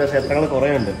കൈകാര്യം ചെയ്യുന്ന ക്ഷേത്രങ്ങൾ കുറെ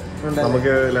ഉണ്ട്.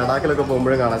 നമുക്ക് ലഡാക്കിലൊക്കെ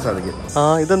പോകുമ്പോഴും കാണാൻ സാധിക്കും.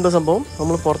 ഇതെന്താ സംഭവം?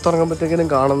 നമ്മൾ പുറത്തിറങ്ങുമ്പോഴത്തേക്കിനും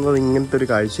കാണുന്നത് ഇങ്ങനത്തെ ഒരു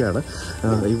കാഴ്ചയാണ്.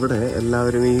 ഇവിടെ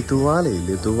എല്ലാവരും ഈ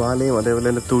തുവാലയും അതേപോലെ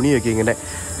തന്നെ തുണിയൊക്കെ ഇങ്ങനെ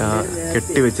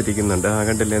കെട്ടിവെച്ചിരിക്കുന്നുണ്ട്.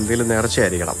 കണ്ടില്ല, എന്തെങ്കിലും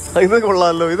നേർച്ചയായിരിക്കണം. ഇത്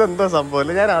കൊള്ളാമല്ലോ. ഇതെന്താ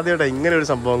സംഭവം? ഞാൻ ആദ്യമായിട്ടാണ് ഇങ്ങനെ ഒരു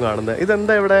സംഭവം കാണുന്നത്.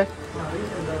 ഇതെന്താ ഇവിടെ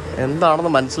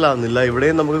എന്താണെന്ന് മനസ്സിലാവുന്നില്ല.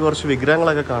 ഇവിടെയും നമുക്ക് കുറച്ച്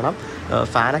വിഗ്രഹങ്ങളൊക്കെ കാണാം.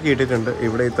 ഫാനൊക്കെ ഇട്ടിട്ടുണ്ട്.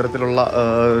 ഇവിടെ ഇത്തരത്തിലുള്ള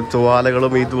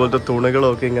തുവാലകളും ഇതുപോലത്തെ തുണികളും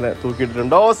ഒക്കെ ഇങ്ങനെ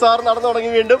തൂക്കിയിട്ടിട്ടുണ്ട്. ഓ സാർ നടന്നു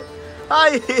തുടങ്ങി വീണ്ടും.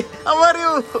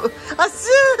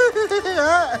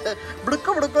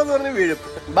 ബുടുക്കെന്ന് പറഞ്ഞ് വീഴും.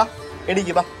 ബാ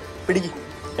എണീക്ക്, ബാ പിടിക്ക്,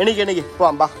 എണീക്ക്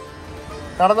പോവാം, ബാ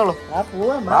നടന്നോളൂ,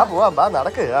 പോവാം, ബാ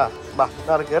നടക്ക്, ബാ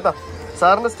നടക്ക് കേട്ടോ.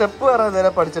 സാറിന് സ്റ്റെപ്പ് കയറാൻ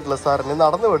നേരെ പഠിച്ചിട്ടില്ല. സാറിന്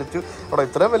നടന്ന് പഠിച്ചു. അവിടെ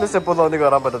ഇത്രയും വലിയ സ്റ്റെപ്പൊന്നും അവന്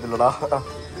കയറാൻ പറ്റത്തില്ലടാ.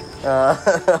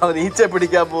 അവൻ ഈച്ച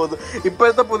പിടിക്കാൻ പോകുന്നു.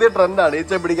 ഇപ്പോഴത്തെ പുതിയ ട്രെൻഡാണ്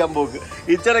ഈച്ച പിടിക്കാൻ പോക്ക്.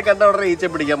 ഈച്ചനെ കണ്ട ഉടനെ ഈച്ച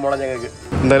പിടിക്കാൻ പോണം ഞങ്ങൾക്ക്.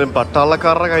 എന്തായാലും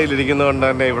പട്ടാളക്കാരുടെ കയ്യിലിരിക്കുന്നത് കൊണ്ട്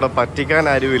തന്നെ ഇവിടെ പറ്റിക്കാൻ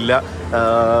ആരുമില്ല,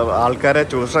 ആൾക്കാരെ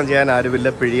ചൂഷണം ചെയ്യാൻ ആരുമില്ല,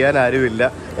 പിഴിയാൻ ആരുമില്ല,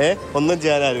 ഒന്നും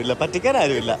ചെയ്യാൻ ആരുമില്ല, പറ്റിക്കാൻ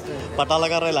ആരുമില്ല.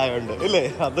 പട്ടാളക്കാരിലായോണ്ട് ഇല്ലേ?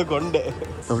 അതുകൊണ്ട്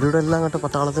ഇവിടെ എല്ലാം കേട്ടോ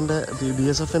പട്ടാളത്തിന്റെ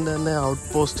BSFന്റെ തന്നെ ഔട്ട്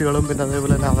പോസ്റ്റുകളും പിന്നെ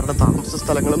അതേപോലെ തന്നെ അവരുടെ താമസ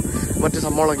സ്ഥലങ്ങളും മറ്റു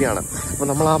സംഭവങ്ങളൊക്കെയാണ്. അപ്പൊ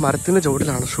നമ്മൾ ആ മരത്തിന്റെ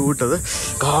ചുവട്ടിലാണ് ഷൂട്ടത്.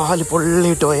 കാല്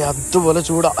പൊള്ളിയിട്ട് പോയി, അതുപോലെ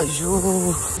ചൂടാ. അയ്യോ,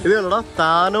 ഇത് കണ്ടോ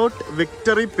താനോട്ട്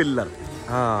വിക്ടറി പില്ലർ.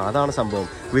 അതാണ് സംഭവം.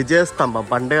 വിജയസ്തംഭം.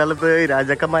 പണ്ട് കാലത്ത്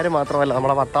രാജാക്കന്മാര് മാത്രമല്ല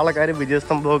നമ്മുടെ പട്ടാളക്കാരും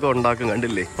വിജയസ്തംഭമൊക്കെ ഉണ്ടാക്കും,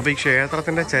 കണ്ടില്ലേ? അപ്പൊ ഈ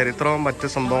ക്ഷേത്രത്തിന്റെ ചരിത്രവും മറ്റു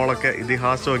സംഭവങ്ങളൊക്കെ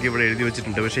ഇതിഹാസവും ഒക്കെ ഇവിടെ എഴുതി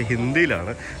വെച്ചിട്ടുണ്ട്. പക്ഷെ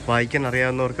ഹിന്ദിയിലാണ്. വായിക്കാൻ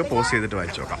അറിയാവുന്നവർക്ക് പോസ്റ്റ് ചെയ്തിട്ട്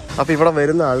വായിച്ചു നോക്കാം. അപ്പൊ ഇവിടെ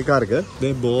വരുന്ന ആൾക്കാർക്ക്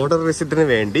ബോർഡർ വിസിറ്റിന്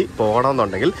വേണ്ടി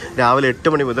പോകണമെന്നുണ്ടെങ്കിൽ രാവിലെ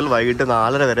 8 മണി മുതൽ വൈകിട്ട്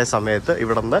 4:30 വരെ സമയത്ത്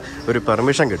ഇവിടെ നിന്ന് ഒരു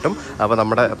പെർമിഷൻ കിട്ടും. അപ്പൊ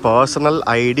നമ്മുടെ പേഴ്സണൽ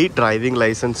ID ഡ്രൈവിംഗ്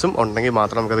ലൈസൻസും ഉണ്ടെങ്കിൽ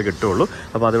മാത്രമേ നമുക്കത് കിട്ടുള്ളൂ.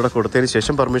 അപ്പൊ അതിവിടെ കൊടുത്തതിന്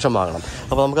ശേഷം പെർമിഷൻ വാങ്ങണം.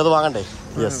 അപ്പൊ നമുക്കത് വാങ്ങണ്ടേ?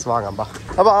 യെസ്, വാങ്ങാം.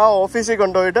 അപ്പൊ ആ ഓഫീസിൽ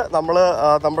കൊണ്ടുപോയിട്ട് നമ്മൾ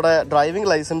നമ്മുടെ ഡ്രൈവിംഗ്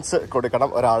ലൈസൻസ് കൊടുക്കണം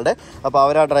ഒരാളുടെ. അപ്പോൾ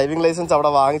അവർ ആ ഡ്രൈവിംഗ് ലൈസൻസ്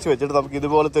അവിടെ വാങ്ങിച്ചു വെച്ചിട്ട് നമുക്ക്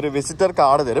ഇതുപോലത്തെ ഒരു വിസിറ്റർ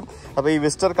കാർഡ് തരും. അപ്പോൾ ഈ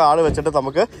വിസിറ്റർ കാർഡ് വെച്ചിട്ട്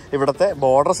നമുക്ക് ഇവിടുത്തെ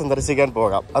ബോർഡർ സന്ദർശിക്കാൻ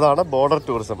പോകാം. അതാണ് ബോർഡർ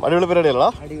ടൂറിസം. അടിപൊളി പരിപാടിയല്ല?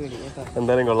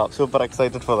 എന്തായാലും കൊള്ളാം. Super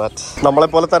excited for that.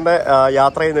 നമ്മളെപ്പോലെ തന്നെ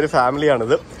യാത്ര ചെയ്യുന്ന ഒരു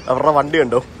ഫാമിലിയാണിത്. അവരുടെ വണ്ടി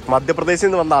ഉണ്ടോ? മധ്യപ്രദേശിൽ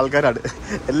നിന്ന് വന്ന ആൾക്കാരാണ്.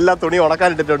 എല്ലാ തുണി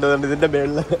ഉണക്കാനിട്ടിട്ടുണ്ട് ഇതിന്റെ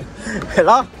മേളിൽ.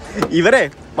 എടാ ഇവരെ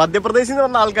മധ്യപ്രദേശിൽ നിന്ന്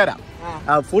വന്ന ആൾക്കാരാ,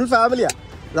 ഫുൾ ഫാമിലിയാ.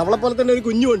 നമ്മളെപ്പോലെ തന്നെ ഒരു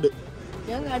കുഞ്ഞുണ്ട്.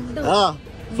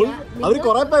 അവര്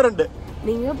കൊറേ പേരുണ്ട്.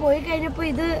 നിങ്ങൾ പോയി കഴിഞ്ഞപ്പോ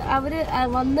ഇത് അവര്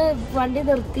വന്ന് വണ്ടി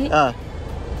നിർത്തി,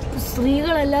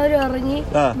 സ്ത്രീകളെല്ലാവരും ഇറങ്ങി.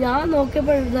 ഞാൻ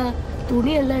നോക്കിയപ്പോഴാ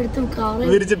തുണിയെല്ലാം എടുത്ത് കാറിൽ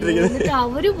വിരിച്ചിട്ടിരിക്കുന്നത്.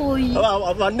 അവര് പോയി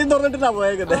വണ്ടി തുറന്നിട്ടാ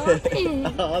പോയേക്കുന്നത്.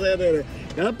 അതെ അതെ അതെ.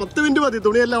 10 മിനിറ്റ് മതി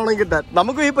തുണിയെല്ലാം ഉണങ്ങി കിട്ടാൻ.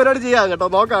 നമുക്ക് ഈ പരിപാടി ചെയ്യാം കേട്ടോ.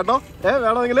 നോക്കാം കേട്ടോ.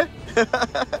 വേണമെങ്കില്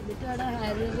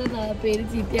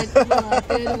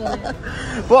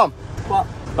പോവാം.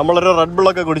 നമ്മളൊരു റെഡ്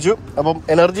ബുള്ളൊക്കെ കുടിച്ചു. അപ്പം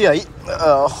എനർജി ആയി.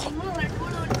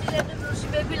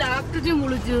 ലാക്ടോജൻ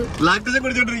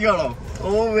കുടിച്ചോണ്ടിരിക്കുകയാണോ?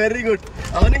 ഓ വെരി ഗുഡ്.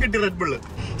 അവനും കിട്ടി റെഡ് ബുള്ള്.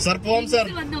 സർ പോവാം സർ.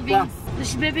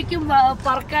 ഋഷി ബേബിക്കും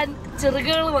പറക്കാൻ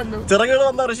ചിറകുകൾ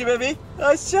വന്ന ഋഷി ബേബി.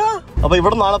 അപ്പൊ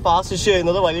ഇവിടെ നാളെ പാസ് ഇഷ്യൂ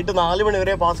ചെയ്യുന്നത് വൈകിട്ട് 4 മണി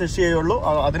വരെ പാസ് ഇഷ്യൂ ചെയ്യുള്ളൂ.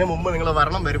 അതിന് മുമ്പ് നിങ്ങൾ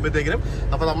വരണം വരുമ്പോഴത്തേക്കിനും.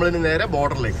 അപ്പൊ നമ്മളിനി നേരെ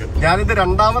ബോർഡറിലേക്ക്. ഞാനിത്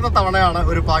 2ാമത്തെ തവണയാണ്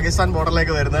ഒരു പാകിസ്ഥാൻ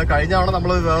ബോർഡറിലേക്ക് വരുന്നത്. കഴിഞ്ഞ തവണ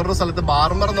നമ്മൾ വേറൊരു സ്ഥലത്ത്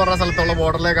ബാർമർ എന്ന് പറഞ്ഞ സ്ഥലത്തുള്ള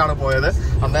ബോർഡറിലേക്കാണ് പോയത്.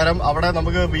 അന്നേരം അവിടെ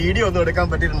നമുക്ക് വീഡിയോ ഒന്നും എടുക്കാൻ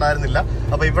പറ്റിയിട്ടുണ്ടായിരുന്നില്ല.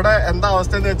 അപ്പൊ ഇവിടെ എന്താ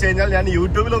അവസ്ഥ എന്ന് വെച്ച് കഴിഞ്ഞാൽ ഞാൻ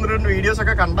യൂട്യൂബിൽ 1-2 വീഡിയോസ്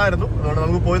ഒക്കെ കണ്ടായിരുന്നു. അതുകൊണ്ട്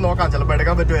നമുക്ക് പോയി നോക്കാം, ചിലപ്പോൾ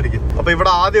എടുക്കാൻ പറ്റുമായിരിക്കും. അപ്പൊ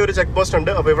ഇവിടെ ആദ്യം ഒരു ചെക്ക് പോസ്റ്റ്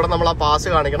ഉണ്ട്. അപ്പൊ ഇവിടെ നമ്മൾ ആ പാസ്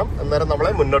കാണിക്കണം. അന്നേരം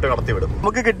നമ്മളെ മുന്നോട്ട് കടത്തിവിടും.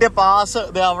 നമുക്ക് കിട്ടിയ പാസ്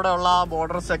അവിടെയുള്ള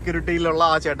ബോർഡർ സെക്യൂരിറ്റിയിലുള്ള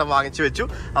ആ ചേട്ടൻ വാങ്ങിച്ചു വെച്ചു.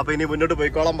 അപ്പൊ ഇനി മുന്നോട്ട്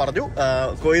പോയിക്കോളാൻ പറഞ്ഞു.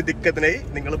 കോയി ദിക്കത്തിനായി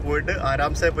നിങ്ങൾ പോയിട്ട്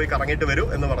ആരാംസെ പോയി കറങ്ങിയിട്ട് വരൂ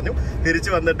എന്ന് പറഞ്ഞു.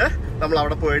 തിരിച്ചു വന്നിട്ട് നമ്മൾ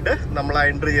അവിടെ പോയിട്ട് നമ്മൾ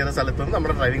എൻട്രി ചെയ്യുന്ന സ്ഥലത്ത് നിന്ന്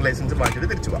നമ്മുടെ ഡ്രൈവിംഗ് ലൈസൻസ് മാറ്റിയിട്ട്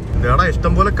തിരിച്ചു പോകാം. ഇവിടെ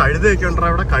ഇഷ്ടംപോലെ കഴുതയൊക്കെ ഉണ്ട്.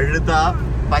 അവിടെ കഴുത,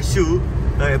 പശു,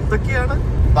 എന്തൊക്കെയാണ്.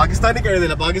 പാകിസ്ഥാനിൽ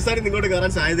കഴുതില്ല. പാകിസ്ഥാനിൽ ഇങ്ങോട്ട്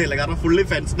കയറാൻ സാധ്യതയില്ല, കാരണം ഫുള്ളി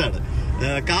ഫെൻസ്ഡ് ആണ്.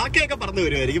 കാക്കയൊക്കെ പറന്നു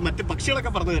വരുമായിരിക്കും, മറ്റു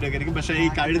പക്ഷികളൊക്കെ പറന്നു വരുമായിരിക്കും. പക്ഷെ ഈ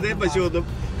കഴുതയും പശുവൊന്നും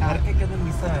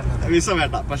വിസ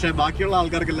വേണ്ട. പക്ഷെ ബാക്കിയുള്ള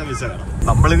ആൾക്കാർക്കെല്ലാം വിസ വേണം.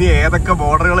 നമ്മളിനി ഏതൊക്കെ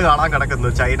ബോർഡറുകൾ കാണാൻ കിടക്കുന്നു?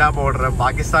 ചൈന ബോർഡർ,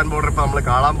 പാകിസ്ഥാൻ ബോർഡർ ഇപ്പൊ നമ്മൾ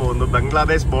കാണാൻ പോകുന്നു,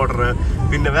 ബംഗ്ലാദേശ് ബോർഡർ,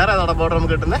 പിന്നെ വേറെ ഏതാണ് ബോർഡർ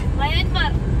നമുക്ക് കിട്ടുന്നത്?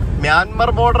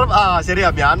 Myanmar border. ശരിയാ,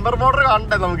 മ്യാൻമർ ബോർഡർ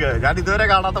കാണണ്ടേ നമുക്ക്? ഞാൻ ഇതുവരെ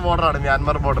കാണാത്ത ബോർഡറാണ്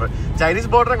മ്യാൻമർ ബോർഡർ.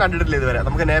 ചൈനീസ് ബോർഡറും കണ്ടിട്ടില്ല ഇതുവരെ.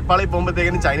 നമുക്ക് നേപ്പാളിൽ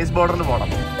പോകുമ്പോഴത്തേക്കിനും ചൈനീസ് ബോർഡറിൽ പോകണം.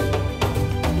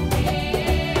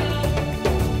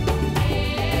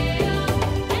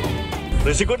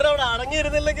 ഋഷിക്കുട്ടൻ അവിടെ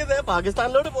അടങ്ങിയിരുന്നില്ലെങ്കിൽ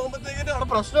പാകിസ്ഥാനിലോട്ട് പോകുമ്പോഴത്തേക്കും അവിടെ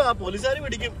പ്രശ്നമാണ്, പോലീസുകാർ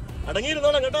പിടിക്കും.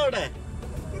 അടങ്ങിയിരുന്നോളാം കേട്ടോ അവിടെ.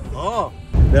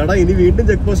 എടാ ഇനി വീണ്ടും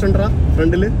ചെക്ക് പോസ്റ്റ് ഉണ്ടാ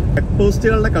ഫ്രണ്ടില്. ചെക്ക്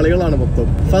പോസ്റ്റുകളുടെ കളികളാണ് മൊത്തം.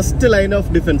 ഫസ്റ്റ് ലൈൻ ഓഫ്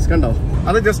ഡിഫൻസ് കണ്ടോ,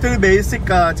 അത് ജസ്റ്റ് ഒരു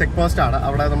ബേസിക് ചെക്ക് പോസ്റ്റ് ആണ്.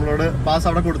 അവിടെ നമ്മളോട് പാസ്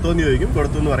അവിടെ കൊടുത്തോന്ന് ചോദിക്കും,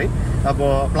 കൊടുത്തു എന്ന് പറയും.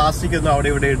 അപ്പോൾ പ്ലാസ്റ്റിക് ഒന്നും അവിടെ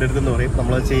ഇവിടെ ഇടരുതെന്ന് പറയും.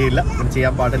 നമ്മളത് ചെയ്യില്ല,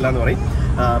 ചെയ്യാൻ പാടില്ല എന്ന് പറയും.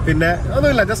 പിന്നെ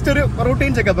ഒന്നുമില്ല, ജസ്റ്റ് ഒരു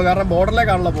റൂട്ടീൻ ചെക്കപ്പ്. കാരണം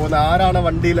ബോർഡറിലേക്കാണല്ലോ പോകുന്നത്, ആരാണ്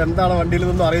വണ്ടിയിൽ എന്താണ് വണ്ടിയിൽ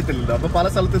എന്നൊന്നും അറിയത്തില്ലല്ലോ. അപ്പോൾ പല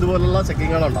സ്ഥലത്ത് ഇതുപോലുള്ള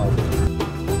ചെക്കിങ്ങുകളുണ്ടാവും.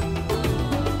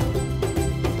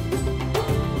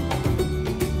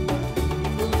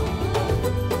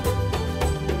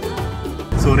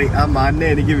 സോറി, ആ മാനിനെ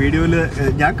എനിക്ക് വീഡിയോയില്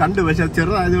ഞാൻ കണ്ടു, പക്ഷെ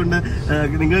ചെറുതായതുകൊണ്ട്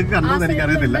നിങ്ങൾക്ക് കണ്ടോന്ന് എനിക്ക്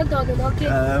അറിയത്തില്ല.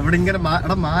 ഇവിടെ ഇങ്ങനെ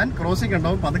മാൻ ക്രോസിംഗ്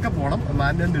ഉണ്ടാവും, പതുക്കെ പോണം,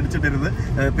 മാനിനെ ഒന്നും ഇടിച്ചിട്ടരുത്.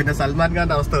 പിന്നെ സൽമാൻ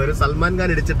ഖാന്റെ അവസ്ഥ വരും. സൽമാൻ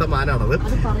ഖാൻ ഇടിച്ചിട്ട മാനാണത്.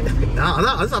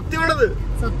 അത് സത്യമാണത്,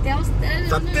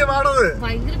 സത്യമാണത്.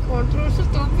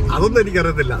 അതൊന്നും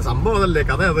എനിക്കറിയത്തില്ല, സംഭവം അതല്ലേ,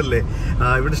 കഥ അതല്ലേ.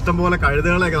 ഇവിടെ ഇഷ്ടംപോലെ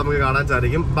കഴുതകളെയൊക്കെ നമുക്ക് കാണാൻ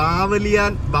സാധിക്കും.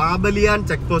 ബാബലിയാൻ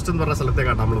ചെക്ക് പോസ്റ്റ് എന്ന് പറഞ്ഞ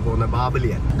സ്ഥലത്തേക്കാണ് നമ്മൾ പോകുന്നത്.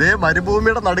 ബാബലിയാൻ. ഇതേ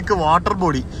മരുഭൂമിയുടെ നടുക്ക് വാട്ടർ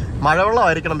ബോഡി,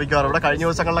 മഴവെള്ളമായിരിക്കണം മിക്കവാറും. ഇവിടെ കഴിഞ്ഞ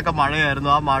ദിവസങ്ങളിലൊക്കെ മഴയായിരുന്നു.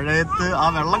 ആ മഴയത്ത് ആ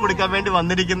വെള്ളം കുടിക്കാൻ വേണ്ടി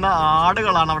വന്നിരിക്കുന്ന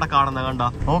ആടുകളാണ് അവിടെ കാണുന്നത്. കണ്ട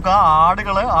നോക്ക്, ആ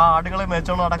ആടുകളെ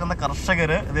മേച്ചോണ്ട് നടക്കുന്ന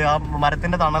കർഷകര് ഇത് ആ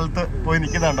മരത്തിന്റെ തണലത്ത് പോയി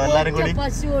നിൽക്കുന്നുണ്ടോ എല്ലാരും കൂടി.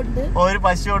 ഒരു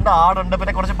പശുവുണ്ട്, ആടുണ്ട്,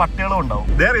 പിന്നെ കുറച്ച് പട്ടികളും ഉണ്ടാവും.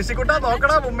 ഇതേ ഋഷിക്കുട്ടാ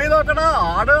നോക്കടാ, മുമ്പിൽ നോക്കടാ,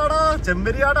 ആടാടാ,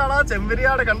 ചെമ്പരിയാടാടാ,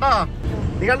 ചെമ്പരിയാട്. കണ്ടാ,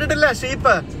 നീ കണ്ടിട്ടില്ല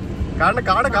ഷീപ്പ്? കാണ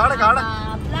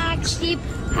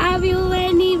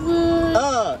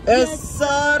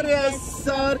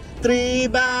 3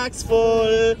 bags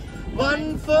full, 1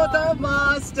 for the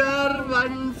master,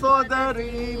 1 for the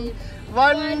reel,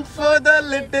 1 for the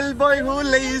little boy who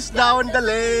lays down the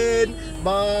lane.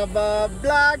 Baba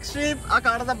black sheep. ആ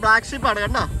കാണുന്ന ബ്ലാക്ക് ഷീപ്പ് ആണ്.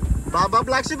 കണ്ടാ, ബാബ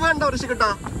ബ്ലാക്ക് ഷീപ്പ് കണ്ടോ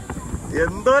ഋഷിക്കുട്ടാ?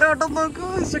 എന്തോരം ഓട്ടം നോക്കൂ,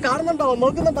 കാണുന്നുണ്ടോ?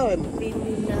 നോക്കുന്നുണ്ടോ അവൻ?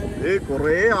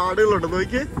 കൊറേ ആടുകളുണ്ട്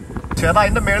നോക്കി. പക്ഷെ അതാ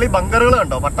അതിന്റെ മേളിൽ ബങ്കറുകൾ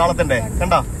കണ്ടോ, പട്ടാളത്തിന്റെ.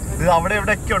 കണ്ടോ, ഇത് അവിടെ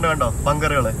ഇവിടെ ഒക്കെ ഉണ്ട് കണ്ടോ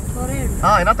ബങ്കറുകള്.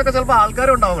 അതിനകത്തൊക്കെ ചിലപ്പോ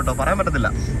ആൾക്കാരും ഉണ്ടാവും കേട്ടോ, പറയാൻ പറ്റത്തില്ല.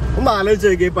 ഒന്ന് ആലോചിച്ച്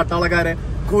നോക്കി, പട്ടാളക്കാരെ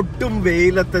കൊടും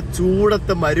വെയിലത്ത്,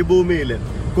 ചൂടത്ത്, മരുഭൂമിയില്,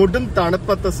 കൊടും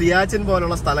തണുപ്പത്ത്, സിയാച്ചിൻ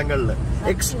പോലുള്ള സ്ഥലങ്ങളില്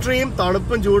എക്സ്ട്രീം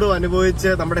തണുപ്പും ചൂടും അനുഭവിച്ച്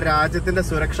നമ്മുടെ രാജ്യത്തിന്റെ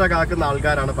സുരക്ഷ കാക്കുന്ന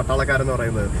ആൾക്കാരാണ് പട്ടാളക്കാരെന്ന്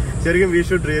പറയുന്നത്. ശരിക്കും we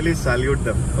should really salute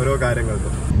dum ഓരോ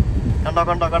കാര്യങ്ങൾക്കും.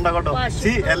 കണ്ടോ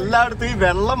എല്ലായിടത്തും ഈ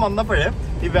വെള്ളം വന്നപ്പോഴേ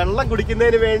ഈ വെള്ളം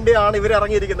കുടിക്കുന്നതിന് വേണ്ടിയാണ് ഇവർ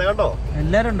ഇറങ്ങിയിരിക്കുന്നത്. കണ്ടോ,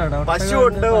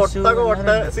 പശുവുണ്ട്,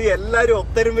 ഒട്ടകമുണ്ട്. എല്ലാരും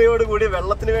ഒത്തൊരുമയോട് കൂടി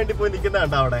വെള്ളത്തിന് വേണ്ടി പോയി നിൽക്കുന്ന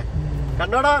കണ്ടോ അവിടെ.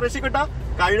 കണ്ടോടാ ഋഷിക്കുട്ട,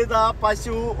 കഴുത,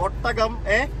 പശു, ഒട്ടകം,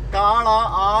 കാള,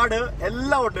 ആട്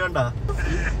എല്ലാം ഉണ്ട്. കണ്ട,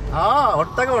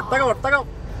 ഒട്ടകം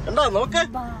കണ്ടോ, നോക്ക്,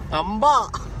 അമ്പ.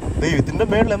 ഇതിന്റെ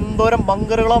മേളിൽ എന്തോരം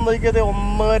ബങ്കറുകളാന്ന് നോക്കിയത്. 1,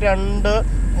 2,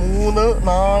 3,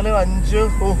 4,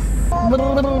 5.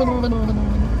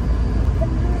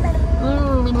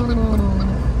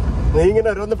 നീ ഇങ്ങനെ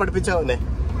ഓരോന്ന് പഠിപ്പിച്ചോ അവനെ.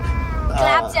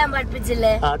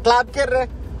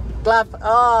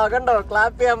 കണ്ടോ,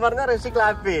 ക്ലാപ്പ് ചെയ്യാൻ പറഞ്ഞ ഋഷി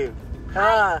ക്ലാപ്പ് ചെയ്യും.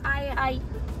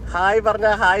 ഹായ് പറഞ്ഞ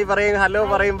ഹായ് പറയും, ഹലോ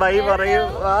പറയും, ബൈ പറയും.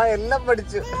 എല്ലാം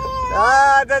പഠിച്ചു.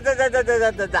 അതെ,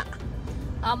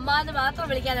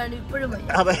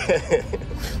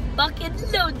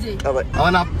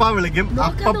 അവൻ അപ്പ വിളിക്കും,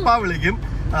 അപ്പപ്പ വിളിക്കും.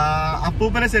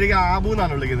 അപ്പൂപ്പനെ ശരിക്കും ആബു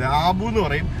എന്നാണ് വിളിക്കുന്നത്. ആബു എന്ന്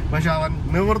പറയും. പക്ഷെ അവൻ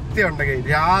നിവൃത്തി ഉണ്ടെങ്കിൽ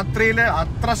രാത്രിയില്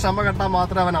അത്ര ശ്രമ കെട്ടാൻ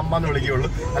മാത്രമേ അവൻ അമ്മ എന്ന് വിളിക്കുകയുള്ളൂ.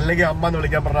 അല്ലെങ്കിൽ അമ്മ എന്ന്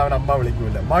വിളിക്കാൻ പറഞ്ഞാൽ അവൻ അമ്മ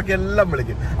വിളിക്കൂല. ബാക്കി എല്ലാം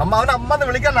വിളിക്കും. അവൻ അമ്മ എന്ന്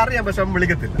വിളിക്കാൻ അറിയാം, പക്ഷെ അവൻ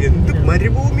വിളിക്കത്തില്ല. എന്ത്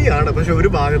മരുഭൂമിയാണ്, പക്ഷെ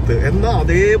ഒരു ഭാഗത്ത് എന്നാ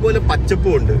അതേപോലെ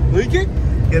പച്ചപ്പും ഉണ്ട്. നോക്കി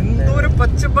എന്തോരം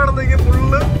പച്ചപ്പാണെന്ന് നോക്കി,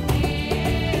 ഫുള്ള്.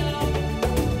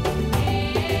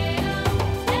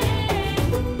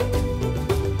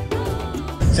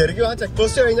 ശരിക്കും ആ ചെക്ക്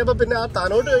പോസ്റ്റ് കഴിഞ്ഞപ്പോ പിന്നെ ആ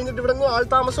തനോട്ട് കഴിഞ്ഞിട്ട് ഇവിടെ ഒന്നും ആൾ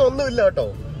താമസം ഒന്നും ഇല്ല കേട്ടോ.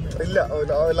 ഇല്ല,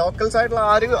 ലോക്കൽസ് ആയിട്ടുള്ള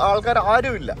ആൾക്കാർ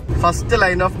ആരും ഇല്ല. ഫസ്റ്റ്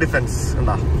ലൈൻ ഓഫ് ഡിഫൻസ്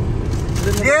ഉണ്ടാ.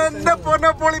 എന്റെ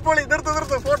പൊന്നെ, പൊളി.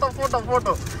 നിർത്ത്,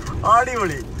 ഫോട്ടോ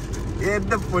അടിപൊളി.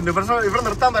 എന്റെ പൊന്ന്. പക്ഷെ ഇവിടെ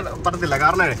നിർത്താൻ പറ്റത്തില്ല,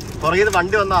 കാരണം പുറകിൽ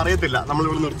വണ്ടി വന്നാൽ അറിയത്തില്ല നമ്മൾ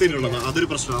ഇവിടെ നിർത്തിയിട്ടുള്ളത്. അതൊരു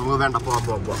പ്രശ്നം. നമുക്ക് വേണ്ട,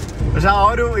 പോവാം. പക്ഷെ ആ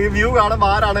ഒരു ഈ വ്യൂ കാണുമ്പോൾ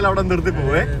ആരാണെങ്കിലും അവിടെ നിർത്തി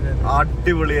പോവേ.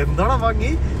 അടിപൊളി. എന്തോടെ വാങ്ങി.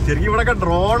 ശരിക്കും ഇവിടെയൊക്കെ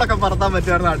ഡ്രോണൊക്കെ പറത്താൻ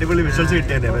പറ്റുമായിരുന്നു. അടിപൊളി വിഷ്വൽസ്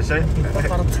കിട്ടിയതന്നെ. പക്ഷെ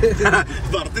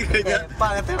പറത്തി കഴിഞ്ഞാൽ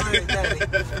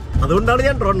അതുകൊണ്ടാണ്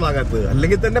ഞാൻ ഡ്രോൺ വാങ്ങാത്തത്.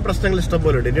 അല്ലെങ്കിൽ തന്നെ പ്രശ്നങ്ങൾ ഇഷ്ടം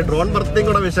പോലെ ഉണ്ട്. ഇനി ഡ്രോൺ പറത്തിയും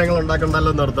കൂടെ വിഷയങ്ങൾ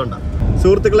ഉണ്ടാക്കണ്ടല്ലോ എന്ന് ഓർത്തോണ്ട.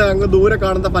 സുഹൃത്തുക്കളെ, അങ്ങ് ദൂരെ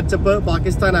കാണുന്ന പച്ചപ്പ്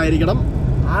പാകിസ്ഥാൻ ആയിരിക്കണം.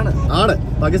 ആണ്,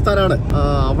 പാകിസ്ഥാനാണ്.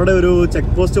 അവിടെ ഒരു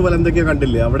ചെക്ക് പോസ്റ്റ് പോലെ എന്തൊക്കെയോ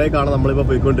കണ്ടില്ലേ, അവിടേക്കാണ് നമ്മളിപ്പോ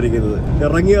പോയിക്കൊണ്ടിരിക്കുന്നത്.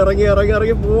 ഇറങ്ങി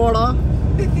പോവാടാ.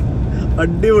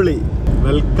 അടിപൊളി.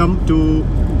 Welcome to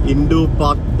Indo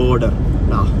Pak border.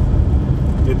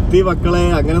 എത്തി മക്കളെ,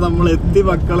 അങ്ങനെ നമ്മൾ എത്തി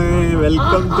മക്കളെ.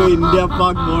 Welcome to India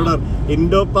Pak border.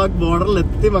 Indo Pak ബോർഡറിൽ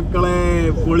എത്തി മക്കളെ.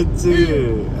 പൊളിച്ച്.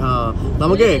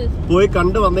 നമുക്ക് പോയി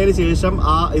കണ്ടു വന്നതിന് ശേഷം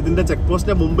ആ ഇതിന്റെ ചെക്ക്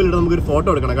പോസ്റ്റിന്റെ മുമ്പിലിട്ട് നമുക്കൊരു ഫോട്ടോ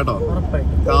എടുക്കണം കേട്ടോ.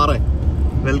 കാറേ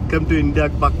welcome to India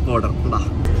Pak border.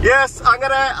 Yes,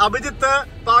 അങ്ങനെ അഭിജിത്ത്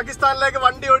പാകിസ്ഥാനിലേക്ക്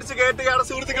വണ്ടി ഓടിച്ച് കയറ്റുകയാണ്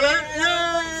സുഹൃത്തുക്കളെ.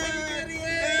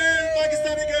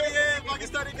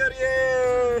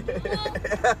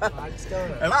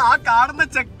 എടാ, ആ കാണുന്ന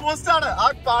ചെക്ക് പോസ്റ്റ് ആണ്, ആ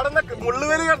കാണുന്ന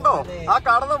മുള്ളുവേലി കണ്ടോ? ആ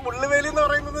കാണുന്ന മുള്ളുവേലി എന്ന്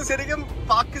പറയുന്നത് ശരിക്കും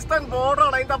പാകിസ്ഥാൻ ബോർഡർ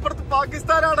ആണ്. അതിന്റെ അപ്പുറത്ത്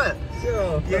പാകിസ്ഥാനാണ്.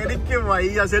 എനിക്ക്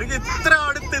വയ്യ ശരിക്കും, ഇത്ര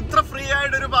അടുത്ത് ഇത്ര ഫ്രീ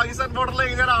ആയിട്ട് ഒരു പാകിസ്ഥാൻ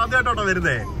ബോർഡറിലേക്ക് ഞാൻ ആദ്യമായിട്ടോട്ടോ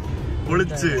വരുന്നേ.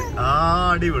 വിളിച്ച്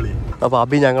അടിപൊളി. അപ്പൊ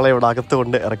അബി ഞങ്ങളെ ഇവിടെ അകത്ത്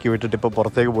കൊണ്ട് ഇറക്കി വിട്ടിട്ട് ഇപ്പൊ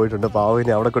പുറത്തേക്ക് പോയിട്ടുണ്ട്.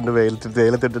 പാവിനെ അവിടെ കൊണ്ട്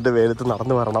വെയിലത്തിട്ടിട്ട് വെയിലത്ത്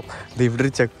നടന്നു വരണം. ഇവിടെ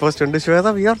ഒരു ചെക്ക് പോസ്റ്റ് ഉണ്ട്. Shweta,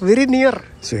 V are very near.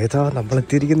 Shweta, നമ്മൾ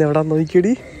എത്തിയിരിക്കുന്ന എവിടാന്ന്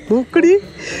നോക്കിയടി, നോക്കടി,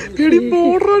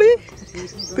 ബോർഡറടി.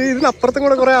 ഇതിനപ്പുറത്തും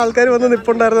കൂടെ കുറെ ആൾക്കാർ വന്ന്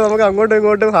നിപ്പുണ്ടായിരുന്നു. നമുക്ക് അങ്ങോട്ടും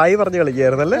ഇങ്ങോട്ടും ഹായ് പറഞ്ഞു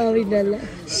കളിക്കായിരുന്നല്ലേ.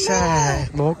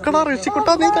 നോക്കടാ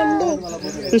ഋഷിക്കുട്ടാ, നീ കണ്ടോ?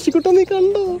 ഋഷിക്കുട്ടാ, നീ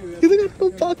കണ്ടോ? ഇത് കണ്ടോ?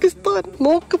 പാകിസ്ഥാൻ,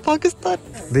 നോക്ക് പാകിസ്ഥാൻ.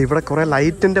 ഇത് ഇവിടെ കുറെ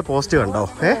ലൈറ്റിന്റെ പോസ്റ്റ് കണ്ടോ?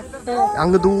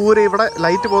 അങ്ങ് ദൂരെ ഇവിടെ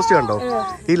ലൈറ്റ് പോസ്റ്റ് കണ്ടോ?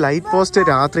 ഈ ലൈറ്റ് പോസ്റ്റ്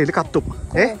രാത്രിയിൽ കത്തും.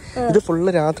 ഇത് ഫുള്ള്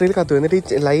രാത്രിയിൽ കത്തും. എന്നിട്ട്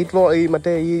ഈ ലൈറ്റ് ഈ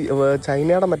മറ്റേ ഈ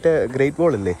ചൈനയുടെ മറ്റേ ഗ്രേറ്റ്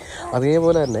വോൾ ഇല്ലേ,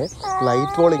 അതേപോലെ തന്നെ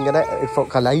ലൈറ്റ് വോൾ ഇങ്ങനെ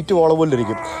ലൈറ്റ് വോള പോലെ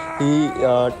ഇരിക്കും. ഈ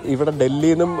ഇവിടെ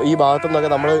ഡൽഹിയിൽ നിന്നും ഈ ഭാഗത്തു നിന്നൊക്കെ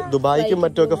നമ്മൾ ദുബായിക്കും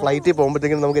മറ്റുമൊക്കെ ഫ്ലൈറ്റിൽ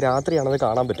പോകുമ്പോഴത്തേക്കും നമുക്ക് രാത്രിയാണത്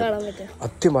കാണാൻ പറ്റും.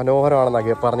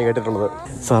 അതിമനോഹരമാണെന്നൊക്കെ പറഞ്ഞു കേട്ടിട്ടുള്ളത്.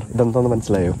 സാർ, ഇതെന്താന്ന്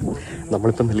മനസ്സിലായോ?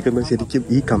 നമ്മളിപ്പോ നിൽക്കുന്നത് ശരിക്കും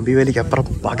ഈ കമ്പിവേലിക്ക് അപ്പുറം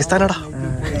പാകിസ്ഥാനാടാ.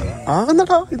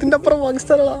 ആന്നടാ, ഇതിന്റെ അപ്പുറം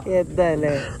പാകിസ്ഥാനാടാ.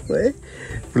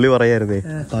 പുള്ളി പറയായിരുന്നേ,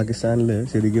 പാകിസ്ഥാനില്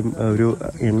ശരിക്കും ഒരു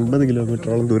 80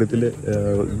 കിലോമീറ്ററോളം ദൂരത്തില്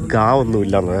ഒന്നും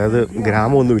ഇല്ലാന്ന്, അതായത്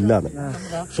ഗ്രാമമൊന്നും ഇല്ലാന്ന്.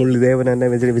 ഫുൾ ഇതേപോലെ തന്നെ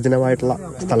വിജനമായിട്ടുള്ള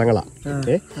സ്ഥലങ്ങളാണ്.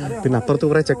 പിന്നെ അപ്പുറത്ത്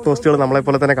കുറെ ചെക്ക് പോസ്റ്റുകൾ നമ്മളെ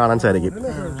പോലെ തന്നെ കാണാൻ സാധിക്കും.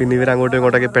 പിന്നെ ഇവർ അങ്ങോട്ടും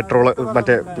ഇങ്ങോട്ടൊക്കെ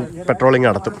പെട്രോളിങ്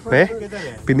നടത്തും.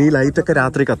 പിന്നെ ഈ ലൈറ്റൊക്കെ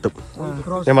രാത്രി കത്തും.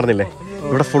 ഞാൻ പറഞ്ഞില്ലേ,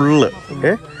 ഇവിടെ ഫുള്ള്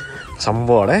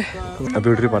സംഭവമാണേ. അപ്പൊ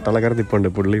ഇവിടെ ഒരു പട്ടാളക്കാരൻ നിപ്പുണ്ട്.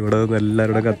 പുള്ളി ഇവിടെ നിന്ന്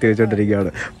എല്ലാവരുടെ കത്തി വെച്ചോണ്ടിരിക്കുകയാണ്.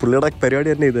 പുള്ളിയുടെ പരിപാടി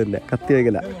തന്നെ ഇത് തന്നെ, കത്തി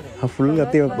വയ്ക്കില്ല. ആ ഫുൾ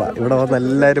കത്തി വെപ്പാ. ഇവിടെ വന്ന്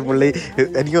എല്ലാവരും പുള്ളി,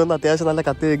 എനിക്ക് തോന്നുന്നു അത്യാവശ്യം നല്ല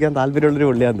കത്തി വയ്ക്കാൻ താല്പര്യമുള്ളൊരു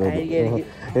പുള്ളിയാന്ന് തോന്നുന്നു.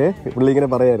 പുള്ളി ഇങ്ങനെ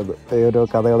പറയായിരുന്നു ഓരോ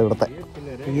കഥകൾ ഇവിടുത്തെ.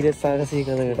 അതെ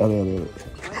അതെ അതെ.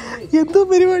 എന്തോ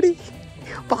പരിപാടി,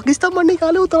 പാകിസ്ഥാൻ മണ്ണി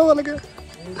കാലുകുത്തണം നിനക്ക്.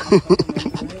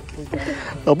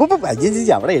 അപ്പൊ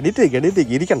അവിടെ എണീറ്റ്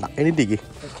ഇരിക്കണ്ട,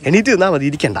 എണീറ്റ് നിന്നാ മതി,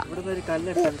 ഇരിക്കണ്ട.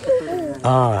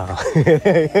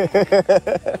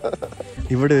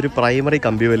 ഇവിടെ ഒരു പ്രൈമറി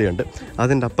കമ്പിവേലിയുണ്ട്.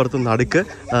 അതിൻ്റെ അപ്പുറത്ത് നടുക്ക്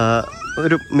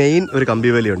ഒരു മെയിൻ ഒരു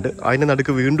കമ്പിവേലിയുണ്ട്. അതിൻ്റെ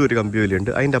നടുക്ക് വീണ്ടും ഒരു കമ്പിവേലിയുണ്ട്.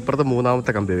 അതിൻ്റെ അപ്പുറത്ത്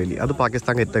മൂന്നാമത്തെ കമ്പിവേലി, അത്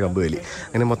പാകിസ്ഥാൻ കയറ്റ കമ്പിവേലി.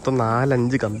 അങ്ങനെ മൊത്തം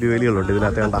 4-5 കമ്പിവേലികളുണ്ട്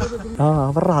ഇതിനകത്ത്. കണ്ട,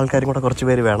 അവരുടെ ആൾക്കാരും കൂടെ കുറച്ച്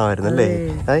പേര് വേണമായിരുന്നു അല്ലേ?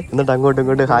 എന്നിട്ട് അങ്ങോട്ടും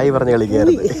ഇങ്ങോട്ടും ഹായ് പറഞ്ഞ്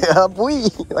കളിക്കായിരുന്നു. പോയി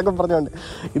എന്നൊക്കെ പറഞ്ഞോണ്ട്.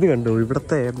 ഇത് കണ്ടു,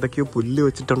 ഇവിടുത്തെ എന്തൊക്കെയോ പുല്ല്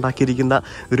വെച്ചിട്ടുണ്ടാക്കിയിരിക്കുന്ന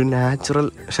ഒരു നാച്ചുറൽ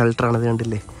ഷെൽട്ടറാണ്. ഇത്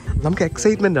കണ്ടില്ലേ? നമുക്ക്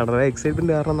എക്സൈറ്റ്മെന്റ് ആണ്.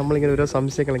 എക്സൈറ്റ്മെന്റ് കാരണം നമ്മളിങ്ങനെ ഓരോ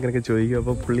സംശയങ്ങൾ ഇങ്ങനെയൊക്കെ ചോദിക്കും.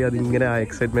 അപ്പോൾ പുള്ളി അതിങ്ങനെ ആ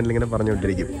എക്സൈറ്റ്മെന്റിൽ ഇങ്ങനെ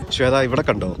പറഞ്ഞുകൊണ്ടിരിക്കും. ശ്വേത, ഇവിടെ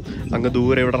കണ്ടോ, അങ്ങ്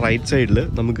ദൂരെ ഇവിടെ റൈറ്റ് സൈഡിൽ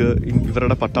നമുക്ക്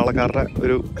ഇവരുടെ പട്ടാളക്കാരുടെ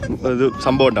ഒരു ഇത്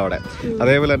സംഭവം ഉണ്ട് അവിടെ.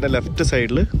 അതേപോലെ തന്നെ ലെഫ്റ്റ്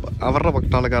സൈഡിൽ അവരുടെ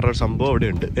പട്ടാളക്കാരുടെ ഒരു സംഭവം അവിടെ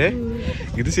ഉണ്ട്.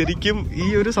 ഇത് ശരിക്കും ഈ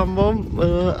ഒരു സംഭവം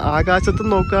ആകാശത്ത്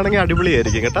നോക്കുകയാണെങ്കിൽ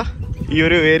അടിപൊളിയായിരിക്കും കേട്ടാ. ഈ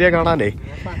ഒരു ഏരിയ കാണാനേ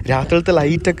രാത്രിയിലത്തെ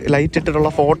ലൈറ്റ് ഇട്ടിട്ടുള്ള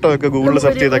ഫോട്ടോ ഒക്കെ ഗൂഗിളിൽ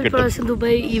സെർച്ച് ചെയ്താൽ കിട്ടും.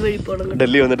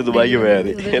 ഡൽഹി വന്നിട്ട് ദുബായിക്ക് പോയാൽ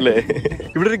മതി അല്ലേ.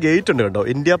 ഇവിടെ ഒരു ഗേറ്റ് ഉണ്ട് കേട്ടോ,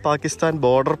 India Pakistan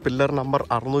border pillar number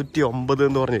 609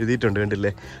 എന്ന് പറഞ്ഞ് എഴുതിയിട്ടുണ്ട്.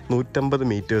 കണ്ടില്ലേ, 150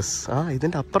 മീറ്റേഴ്സ്.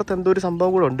 ഇതിന്റെ അപ്പുറത്ത് എന്തോ ഒരു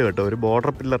സംഭവം കൂടെ ഉണ്ട് കേട്ടോ, ഒരു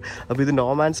ബോർഡർ പില്ലർ. അപ്പൊ ഇത്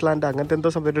നോമാൻസ് ലാൻഡ് അങ്ങനത്തെ എന്തോ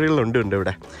പരിപാടികളുണ്ട്.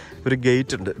 ഇവിടെ ഒരു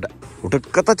ഗേറ്റ് ഉണ്ട്. ഇവിടെ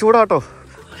ഒടുക്കത്തെ ചൂടാട്ടോ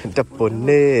എന്റെ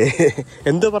പൊന്നേ.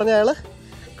 എന്തോ പറഞ്ഞ അയാള്,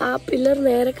 ആ പില്ലർ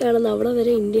നേരെ കാണുന്ന അവിടെ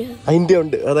വരെ ഇന്ത്യ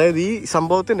ഉണ്ട്. അതായത് ഈ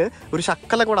സംഭവത്തിന് ഒരു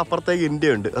ശക്കല കൂടെ അപ്പുറത്തേക്ക്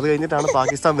ഇന്ത്യ ഉണ്ട്. അത് കഴിഞ്ഞിട്ടാണ്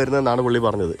പാകിസ്ഥാൻ വരുന്നതെന്നാണ് പുള്ളി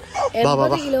പറഞ്ഞത്.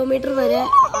 80 കിലോമീറ്റർ വരെ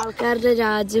ആൾക്കാരുടെ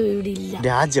രാജ്യം ഇവിടെ ഇല്ല.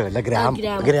 രാജ്യമല്ല,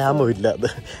 ഗ്രാമം ഇല്ല. അത്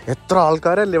എത്ര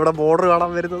ആൾക്കാരല്ലേ ഇവിടെ ബോർഡർ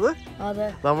കാണാൻ വരുന്നത്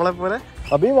നമ്മളെ പോലെ.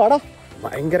 അബി വാടാ,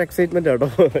 ഭയങ്കര എക്സൈറ്റ്മെന്റ് ആട്ടോ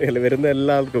വരുന്ന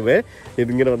എല്ലാവർക്കും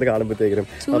ഇതിങ്ങനെ വന്ന് കാണുമ്പോഴത്തേക്കും.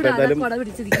 അപ്പൊ എന്തായാലും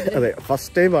അതെ,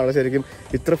 ഫസ്റ്റ് ടൈം ആണ് ശരിക്കും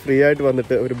ഇത്ര ഫ്രീ ആയിട്ട്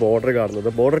വന്നിട്ട് ഒരു ബോർഡർ കാണുന്നത്.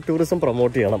 ബോർഡർ ടൂറിസം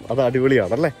പ്രൊമോട്ട് ചെയ്യണം, അത്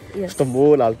അടിപൊളിയാണല്ലേ.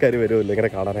 ഇഷ്ടംപോലെ ആൾക്കാർ വരുമല്ലോ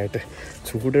ഇങ്ങനെ കാണാനായിട്ട്.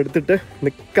 ചൂടെടുത്തിട്ട്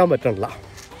നിക്കാൻ പറ്റണില്ല,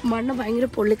 മണ്ണ് ഭയങ്കര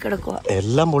പൊള്ളിക്കിടക്കുക,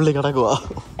 എല്ലാം പൊള്ളിക്കിടക്കുക.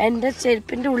 എന്റെ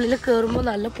ചെരുപ്പിന്റെ ഉള്ളിൽ കേറുമ്പോ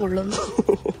നല്ല പൊള്ളുന്നു.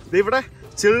 ഇവിടെ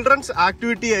ചിൽഡ്രൻസ്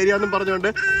ആക്ടിവിറ്റി ഏരിയ എന്നും പറഞ്ഞുകൊണ്ട്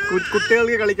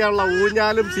കുട്ടികൾക്ക് കളിക്കാനുള്ള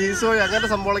ഊഞ്ഞാലും സീസോയും അങ്ങനത്തെ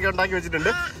സംഭവങ്ങളൊക്കെ ഉണ്ടാക്കി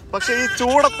വെച്ചിട്ടുണ്ട്. പക്ഷെ ഈ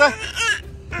ചൂടത്ത്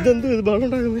ഇതെന്തോ ഇത്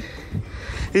ബഹളമുണ്ടാക്കുന്നത്,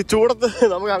 ഈ ചൂടത്ത്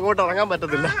നമുക്ക് അങ്ങോട്ട് ഇറങ്ങാൻ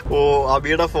പറ്റത്തില്ല.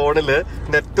 അബിയുടെ ഫോണില്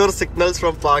network signals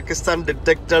from Pakistan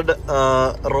detected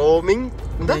roaming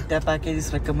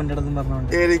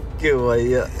എനിക്ക്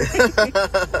വയ്യ.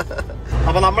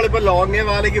 അപ്പൊ നമ്മളിപ്പോ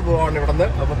ലോങ്ങേവാലയ്ക്ക് പോവാണ് ഇവിടുന്ന്.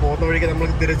 അപ്പൊ പോകുന്ന വഴിക്ക്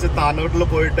നമ്മൾ തിരിച്ച് താനോട്ടിൽ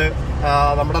പോയിട്ട്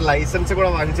നമ്മുടെ ലൈസൻസ് കൂടെ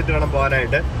വാങ്ങിച്ചിട്ട് വേണം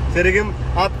പോകാനായിട്ട്. ശരിക്കും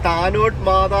ആ താനോട്ട്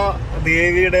മാതാ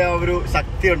ദേവിയുടെ ആ ഒരു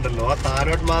ശക്തി ഉണ്ടല്ലോ, ആ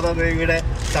താനോട്ട് മാതാ ദേവിയുടെ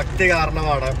ശക്തി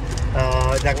കാരണമാണ്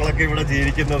ഞങ്ങളൊക്കെ ഇവിടെ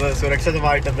ജീവിക്കുന്നത്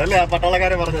സുരക്ഷിതമായിട്ടുണ്ട് അല്ലേ? ആ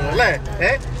പട്ടാളക്കാരെ പറഞ്ഞത് അല്ലേ?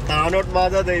 താനോട്ട്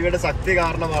മാതാ ദേവിയുടെ ശക്തി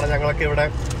കാരണമാണ് ഞങ്ങളൊക്കെ ഇവിടെ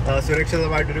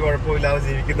സുരക്ഷിതമായിട്ടൊരു കുഴപ്പമില്ലാതെ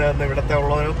ജീവിക്കുന്നതെന്ന് ഇവിടുത്തെ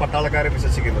ഉള്ളവരും പട്ടാളക്കാരെ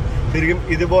വിശ്വസിക്കുന്നു. ശരിക്കും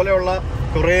ഇതുപോലെയുള്ള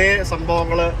കുറേ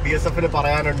സംഭവങ്ങൾ BSF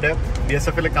പറയാനുണ്ട്,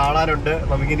 BSF കാണാനുണ്ട്.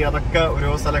 നമുക്കിനി അതൊക്കെ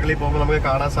ഓരോ സ്ഥലങ്ങളിൽ പോകുമ്പോൾ നമുക്ക്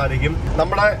കാണാൻ സാധിക്കും.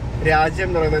 നമ്മുടെ രാജ്യം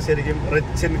എന്ന് പറയുന്നത് ശരിക്കും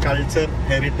റിച്ച് ഇൻ കൾച്ചർ,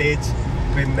 ഹെറിറ്റേജ്,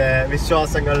 പിന്നെ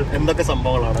വിശ്വാസങ്ങൾ, എന്തൊക്കെ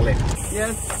സംഭവങ്ങളാണ് അല്ലേ?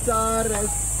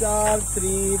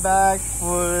 3 bags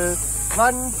full,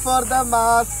 1 for the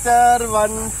master,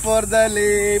 1 for the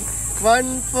lame, 1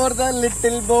 for the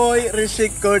little boy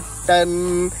Rishikuttan.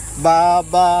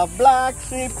 Baba black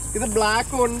sheep. ഇത്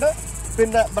ബ്ലാക്കും ഉണ്ട്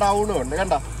പിന്നെ ബ്രൗണും ഉണ്ട്.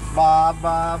 കണ്ടോ?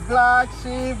 Baba black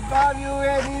sheep, have you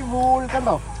any wool?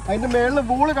 കണ്ടോ? അതിന്റെ മേളില്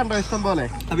വൂള് കണ്ടോ ഇഷ്ടം പോലെ.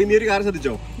 അപ്പൊ ഇനി ഒരു കാര്യം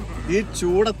ശ്രദ്ധിച്ചോ, ഈ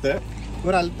ചൂടത്ത്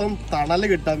ഒരല്പം തണല്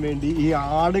കിട്ടാൻ വേണ്ടി ഈ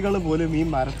ആടുകൾ പോലും ഈ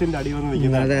മരത്തിന്റെ അടി വന്ന്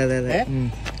നിൽക്കുന്നത്.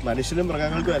 മനുഷ്യനും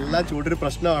മൃഗങ്ങൾക്കും എല്ലാം ചൂടൊരു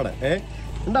പ്രശ്നമാണ്.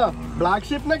 കണ്ടോ ബ്ലാക്ക്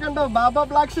ഷീപ്പിനെ കണ്ടോ? ബാബ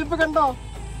ബ്ലാക്ക് ഷീപ്പ് കണ്ടോ?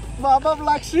 ബാബ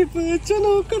ബ്ലാക്ക് ഷീപ്പ്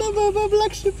നോക്കണോ? ബാബ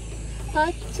ബ്ലാക്ക് ഷീപ്പ്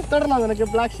തൊടണോ? നിനക്ക്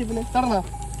ബ്ലാക്ക് ഷീപ്പിനെ തൊടണോ?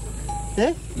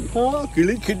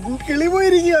 കിളി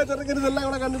പോയിരിക്കുക. ചെറുക്കരുതെല്ലാം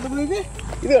കൂടെ കണ്ടിട്ട്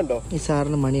ഇത് കണ്ടോ? ഈ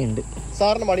സാറിന് മണിയുണ്ട്.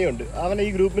 അവൻ ഈ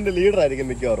ഗ്രൂപ്പിന്റെ ലീഡർ ആയിരിക്കും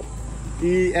മിക്കവാറും.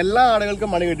 ഈ എല്ലാ ആടുകൾക്കും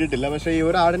മണി കിട്ടിയിട്ടില്ല, പക്ഷെ ഈ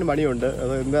ഒരു ആടിന് മണിയുണ്ട്.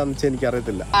 അത് എന്താണെന്ന് വെച്ചാൽ എനിക്ക്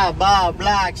അറിയത്തില്ല.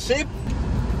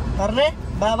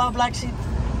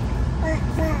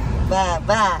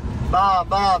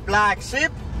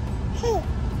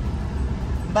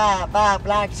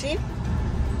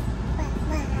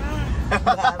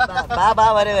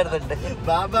 വരെ വരുന്നുണ്ട്.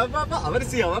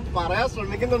 അവൻ പറയാൻ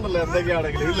ശ്രമിക്കുന്നുണ്ടല്ലോ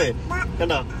എന്തൊക്കെയാണെങ്കിലും ഇല്ലേ?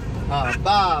 കണ്ടോ?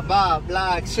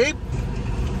 Black sheep.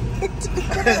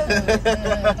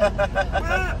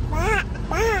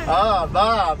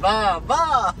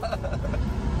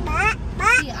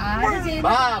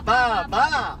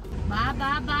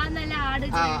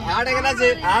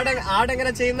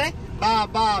 ആടെങ്ങനെ ചെയ്യുന്നേ?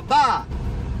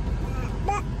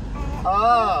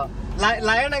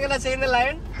 ലയൺ എങ്ങനെ ചെയ്യുന്ന?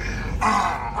 ലയൺ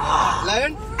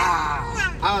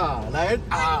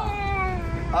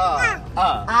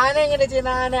ആന എങ്ങനെ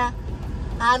ചെയ്യുന്ന?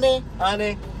 ആന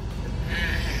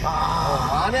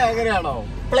എങ്ങനെയാണോ?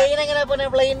 പ്ലെയിൻ എങ്ങനെ പോന്നെ?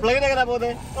 പ്ലെയിൻ എങ്ങനെ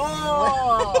പോന്നെ?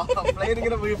 പ്ലെയിൻ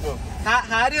ഇങ്ങനെ പോയി പോകും.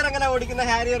 ഹാരിയർ എങ്ങനെ ഓടിക്കുന്ന?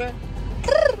 ഹാരിയർ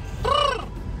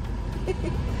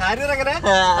എങ്ങനെ?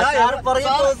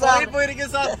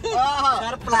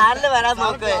 പ്ലാനില് വരാൻ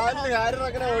നോക്ക്. ഹാരിയർ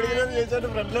എങ്ങനെ ഓടിക്കുന്നതെന്ന് ചോദിച്ചോണ്ട്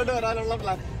ഫ്രണ്ടിലോട്ട് വരാനുള്ള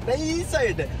പ്ലാൻ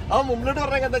നൈസായിട്ട്. അവൻ മുമ്പിലോട്ട്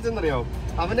പറഞ്ഞാൽ എന്താ വെച്ചെന്നറിയോ?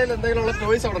 അവന്റെ എന്തെങ്കിലും ഉള്ള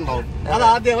ടോയ്സ് അവിടെ ഉണ്ടാവും. അത്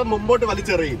ആദ്യം അവൻ മുമ്പോട്ട്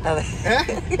വലിച്ചെറിയും.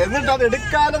 എന്നിട്ട് അത്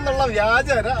എടുക്കാനെന്നുള്ള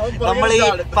വ്യാജന നമ്മൾ ഈ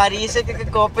പരീക്ഷക്കൊക്കെ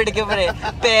കോപ്പി അടിക്കുമ്പോഴേ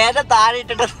പേരെ താഴെ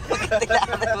ഇട്ടിട്ട്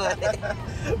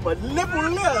വലിയ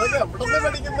പുള്ളിയാണ്. എവിടെ നിന്ന്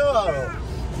പഠിക്കുന്നതാണോ?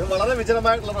 ഇത് വളരെ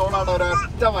വിചിത്രമായിട്ടുള്ള റോഡാണ്.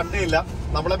 ഒരൊറ്റ വണ്ടിയില്ല.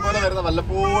 നമ്മളെ പോലെ വരുന്ന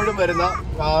വല്ലപ്പോഴും വരുന്ന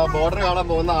ബോർഡർ കാണാൻ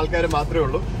പോകുന്ന ആൾക്കാർ മാത്രമേ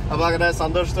ഉള്ളൂ. അപ്പൊ അങ്ങനെ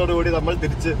സന്തോഷത്തോടു കൂടി നമ്മൾ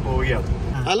തിരിച്ച് പോവുകയാണ്.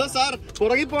 ഹലോ സാർ,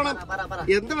 പുറകിൽ പോണം.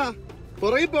 എന്തുവാ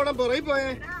പുറകിൽ പോണം? പുറകിൽ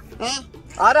പോയേ.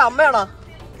 ആരാ? അമ്മയാണോ?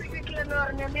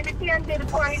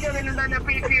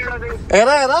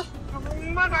 ഏതാ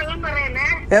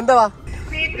എന്തുവാ?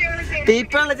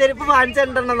 പീപ്പിയുള്ള ചെരുപ്പ്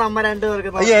വാങ്ങിച്ചിട്ടുണ്ടോ നമ്മ രണ്ടുപേർക്ക്?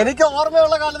 എനിക്ക്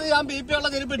ഓർമ്മയുള്ള കാലത്ത് ഞാൻ PP ഉള്ള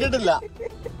ചെരുപ്പ് ഇട്ടിട്ടില്ല.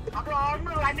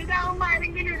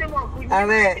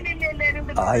 അതെ,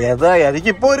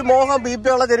 എനിക്കിപ്പോ ഒരു മോഹം PP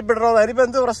ഉള്ള ചെരുപ്പ് ഇടണോ. അതിനിപ്പോ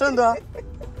എന്ത് പ്രശ്നം? എന്തുവാ?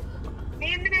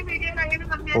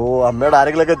 ഓ, അമ്മയോട്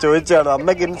ആരെങ്കിലൊക്കെ ചോദിച്ചാണ്.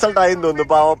 അമ്മക്ക് ഇൻസൾട്ട് ആയെന്ന് തോന്നുന്നു.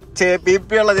 പാവം PP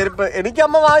ഉള്ള ചെരുപ്പ് എനിക്ക്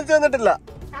അമ്മ വാങ്ങിച്ചു തന്നിട്ടില്ല.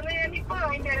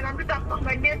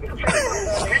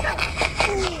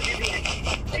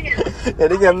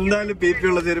 എനിക്ക് എന്തായാലും PP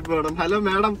ഉള്ള ചെരുപ്പ് വേണം. Hello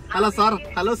madam. Hello sir.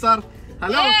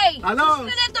 Hello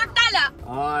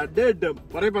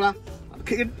പറയപ്പെടാ.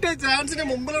 കിട്ടിയ ചാൻസിന്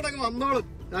മുമ്പിലോട്ടൊക്കെ വന്നോളും.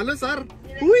 Hello sir.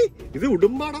 ഇത്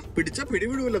ഉടുമ്പാടാ, പിടിച്ച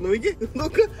പിടിവിടൂല. നോക്കി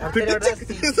നോക്ക്,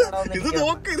 ഇത്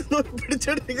നോക്ക്,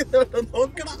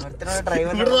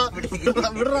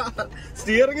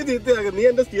 സ്റ്റിയറിംഗ് ചീത്തയാക്കും. നീ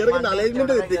എന്റെ സ്റ്റിയറിംഗിന്റെ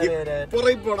അലൈൻമെന്റ് തെറ്റിക്കും.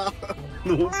 പുറകെ പോടാ.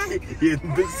 നോക്കി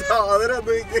എന്ത് സാധനം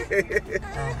നോക്കി.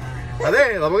 അതെ,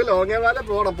 നമുക്ക് ലോങ്ങേവാല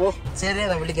പോണം. പോ.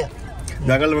 ശരിയാ, വിളിക്കാം.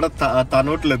 ഞങ്ങൾ ഇവിടെ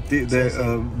തനോട്ടിലെത്തി.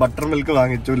 ബട്ടർ മിൽക്ക്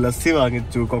വാങ്ങിച്ചു, ലസ്സി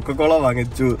വാങ്ങിച്ചു, കൊക്കക്കോള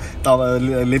വാങ്ങിച്ചു,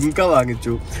 ലിംക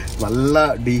വാങ്ങിച്ചു. നല്ല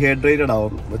ഡീഹൈഡ്രേറ്റഡ്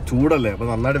ആവും, ചൂടല്ലേ, അപ്പൊ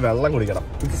നന്നായിട്ട് വെള്ളം കുടിക്കണം.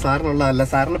 ഇത് സാറിനുള്ളതല്ല,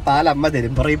 സാറിന് പാൽ അമ്മ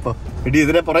തരും. പറയിപ്പോ എടി,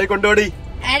 ഇതിനെ പുറകെ കൊണ്ടുപോടി.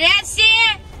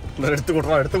 എടുത്തു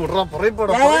കൊടുറാ പുറകെ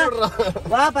പോടാ.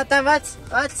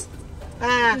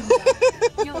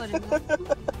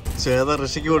 ചേത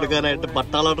ഋഷിക്ക് കൊടുക്കാനായിട്ട്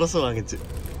പട്ടാള ഡ്രസ് വാങ്ങിച്ചു.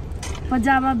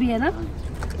 പജാമ भी है ना,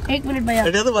 एक मिनट भैया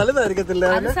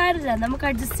അത് സാരമില്ല നമുക്ക്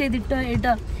അഡ്ജസ്റ്റ് ചെയ്തിട്ടോ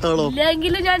കേട്ടോ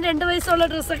ഇല്ലെങ്കിലും ഞാൻ 2 വയസ്സുള്ള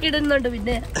ഡ്രസ്സൊക്കെ ഇടുന്നുണ്ട്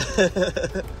പിന്നെ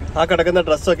ആ കിടക്കുന്ന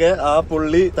ഡ്രസ്സൊക്കെ ആ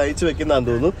പുള്ളി തയ്ച്ചു വെക്കുന്നതാന്ന്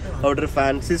തോന്നുന്നു അവിടെ ഒരു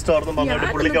ഫാൻസി സ്റ്റോർ എന്ന്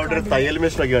പറഞ്ഞിട്ട് പുള്ളിക്ക് അവിടെ ഒരു തയ്യൽ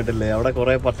മെഷീൻ ഒക്കെ കണ്ടില്ലേ അവിടെ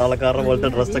കുറെ പട്ടാളക്കാരുടെ പോലത്തെ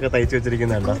ഡ്രസ്സൊക്കെ തയ്ച്ചു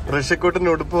വെച്ചിരിക്കുന്നുണ്ട് ഋഷിക്കുട്ടന്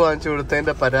ഉടുപ്പ് വാങ്ങിച്ചു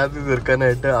കൊടുത്തതിന്റെ പരാതി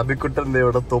തീർക്കാനായിട്ട് അഭിക്കുട്ടൻ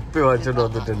ഇവിടെ തൊപ്പി വാങ്ങിച്ചുകൊണ്ട്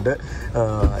വന്നിട്ടുണ്ട്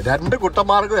 2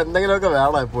 കുട്ടന്മാർക്കും എന്തെങ്കിലുമൊക്കെ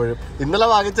വേണം എപ്പോഴും ഇന്നലെ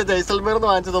വാങ്ങിച്ച ജയ്സൽമേർന്ന്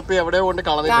വാങ്ങിച്ച തൊപ്പി എവിടെയോ കൊണ്ട്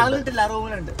കളഞ്ഞിട്ടില്ല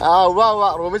ആ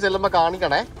റൂമിൽ ചെല്ലുമ്പോ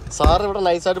കാണിക്കണേ സാർ ഇവിടെ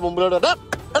നൈസായിട്ട് മുമ്പിലോട്ട്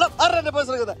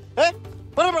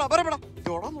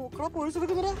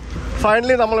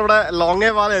ഫൈനലി നമ്മളിവിടെ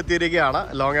ലോങ്ങേവാല എത്തിയിരിക്കുകയാണ്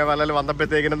ലോങ്ങേവാലയിൽ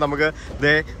വന്നപ്പോഴത്തേക്കിനും നമുക്ക്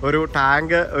ഇതേ ഒരു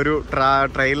ടാങ്ക് ഒരു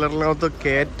ട്രെയിലറിനകത്ത്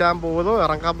കയറ്റാൻ പോകുന്നോ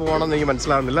ഇറങ്ങാൻ പോകണോ എന്ന് എനിക്ക്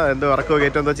മനസ്സിലാവുന്നില്ല എന്തോ ഇറക്കോ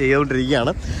കയറ്റോ എന്തോ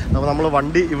ചെയ്തുകൊണ്ടിരിക്കുകയാണ് അപ്പോൾ നമ്മൾ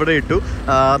വണ്ടി ഇവിടെ ഇട്ടു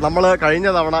നമ്മൾ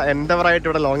കഴിഞ്ഞ തവണ എൻഡവറായിട്ട്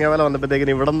ഇവിടെ ലോങ്ങേവാല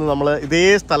വന്നപ്പോഴത്തേക്കിനും ഇവിടെ നിന്ന് നമ്മൾ ഇതേ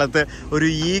സ്ഥലത്ത് ഒരു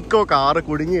ഈക്കോ കാറ്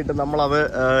കുടുങ്ങിയിട്ട് നമ്മളത്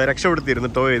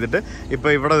രക്ഷപ്പെടുത്തിയിരുന്നു ടോ ചെയ്തിട്ട്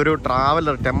ഇപ്പോൾ ഇവിടെ ഒരു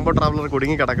ടെമ്പോ ട്രാവലർ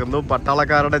കുടുങ്ങി കിടക്കുന്നു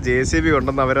പട്ടാളക്കാരുടെ JCB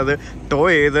കൊണ്ടുവന്ന് അവരത് ടോ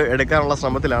ചെയ്ത് എടുക്കാനുള്ള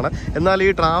ശ്രമത്തിലാണ് എന്നാൽ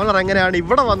ഈ ട്രാവലർ എങ്ങനെയാണ്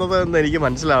ഇവിടെ വന്നത് എന്ന് എനിക്ക്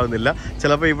മനസ്സിലാവുന്നില്ല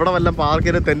ചിലപ്പോൾ ഇവിടെ വല്ല പാർക്ക്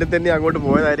ചെയ്ത് തെന്നി അങ്ങോട്ട്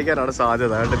പോയതായിരിക്കാനാണ്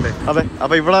സാധ്യത കണ്ടില്ലേ അതെ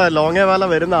അപ്പോൾ ഇവിടെ ലോങ്ങേവാല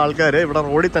വരുന്ന ആൾക്കാർ ഇവിടെ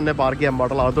റോഡിൽ തന്നെ പാർക്ക് ചെയ്യാൻ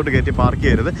പാടുള്ളൂ അകത്തോട്ട് കയറ്റി പാർക്ക്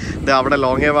ചെയ്യരുത് അവിടെ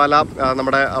ലോങ്ങേവാല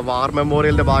നമ്മുടെ വാർ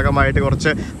മെമ്മോറിയലിന്റെ ഭാഗമായിട്ട്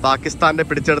കുറച്ച് പാകിസ്ഥാന്റെ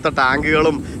പിടിച്ചെടുത്ത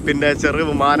ടാങ്കുകളും പിന്നെ ചെറു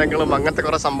വിമാനങ്ങളും അങ്ങനത്തെ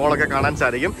കുറേ സംഭവങ്ങളൊക്കെ കാണാൻ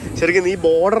സാധിക്കും ശരിക്കും ഈ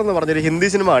ബോർഡർ എന്ന് പറഞ്ഞൊരു ഹിന്ദി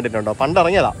സിനിമ കണ്ടിട്ടുണ്ടോ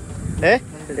പണ്ടിറങ്ങിയതാ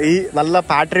ഈ നല്ല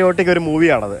പാട്രിയോട്ടിക് ഒരു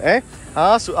മൂവിയാണത്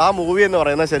ആ മൂവി എന്ന്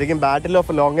പറയുന്നത് ശരിക്കും ബാറ്റിൽ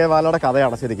ഓഫ് ലോങ്ങേവാലയുടെ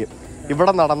കഥയാണ് ശരിക്കും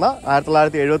ഇവിടെ നടന്ന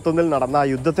 1971 നടന്ന ആ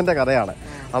യുദ്ധത്തിന്റെ കഥയാണ്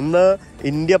അന്ന്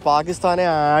ഇന്ത്യ പാകിസ്ഥാനെ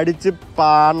അടിച്ച്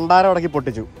പണ്ടാരടക്കി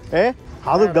പൊട്ടിച്ചു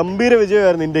അത് ഗംഭീര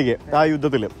വിജയമായിരുന്നു ഇന്ത്യക്ക് ആ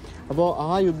യുദ്ധത്തിൽ അപ്പോൾ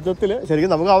ആ യുദ്ധത്തിൽ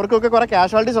ശരിക്കും നമുക്ക് അവർക്കൊക്കെ കുറെ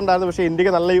കാഷ്വാലിറ്റീസ് ഉണ്ടായിരുന്നു പക്ഷേ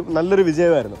ഇന്ത്യക്ക് നല്ലൊരു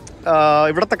വിജയമായിരുന്നു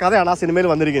ഇവിടുത്തെ കഥയാണ് ആ സിനിമയിൽ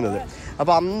വന്നിരിക്കുന്നത്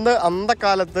അപ്പോൾ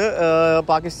അന്നക്കാലത്ത്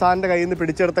പാകിസ്ഥാന്റെ കയ്യിൽ നിന്ന്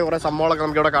പിടിച്ചെടുത്ത കുറേ സംഭവങ്ങളൊക്കെ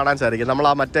നമുക്ക് ഇവിടെ കാണാൻ സാധിക്കും നമ്മൾ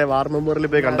ആ മറ്റേ വാർ മെമ്മോറിയലിൽ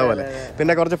പോയി കണ്ട പോലെ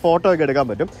പിന്നെ കുറച്ച് ഫോട്ടോ ഒക്കെ എടുക്കാൻ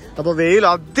പറ്റും അപ്പോൾ വെയിൽ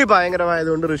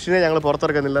അതിഭയങ്കരമായതുകൊണ്ട് ഋഷിനെ ഞങ്ങൾ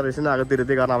പുറത്തിറക്കുന്നില്ല ഋഷിനെ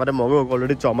അകത്തിരുത്തി കാരണം അവൻ്റെ മുഖമൊക്കെ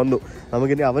ഓൾറെഡി ചുമന്നു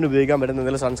നമുക്കിനി അവന് ഉപയോഗിക്കാൻ പറ്റുന്ന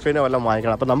എന്തെങ്കിലും സൺസ്ക്രീനോ വല്ലതും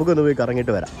വാങ്ങിക്കണം അപ്പോൾ നമുക്കൊന്ന് പോയി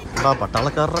കറങ്ങിയിട്ട് വരാം ആ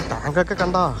പട്ടാളക്കാരുടെ ടാങ്കൊക്കെ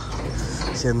കണ്ടാ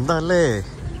എന്തല്ലേ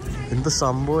എന്ത്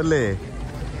സംഭവല്ലേ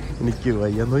എനിക്ക്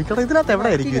വയ്യ നോക്കട്ടെ ഇതിനകത്ത് എവിടെ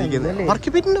ആയിരിക്കും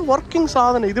ഇരിക്കുന്നത് വർക്കിംഗ്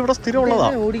സാധനം ഇതിവിടെ സ്ഥിരമുള്ളതാ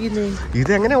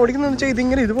ഇത് എങ്ങനെ ഓടിക്കുന്നതെന്ന് വെച്ചാൽ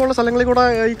ഇതിങ്ങനെ ഇതുപോലുള്ള സ്ഥലങ്ങളിൽ കൂടെ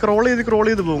ഈ ക്രോൾ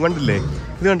ചെയ്ത് പോകും കണ്ടില്ലേ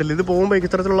ഇത് പോകുമ്പോൾ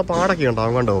ഇത്തരത്തിലുള്ള പാടൊക്കെ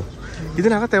ഉണ്ടാവും കണ്ടോ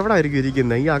ഇതിനകത്ത് എവിടെ ആയിരിക്കും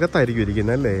ഇരിക്കുന്നത് ഈ അകത്തായിരിക്കും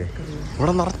ഇരിക്കുന്നത് അല്ലേ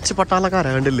ഇവിടെ നിറച്ച്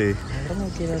പട്ടാളക്കാരാ കണ്ടില്ലേ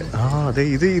അതെ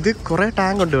ഇത് കുറെ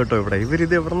ടാങ്ക് ഉണ്ട് കേട്ടോ ഇവിടെ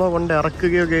ഇവരിത് എവിടെന്നോ കൊണ്ട്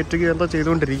ഇറക്കുകയോ കയറ്റുകയോ എന്തോ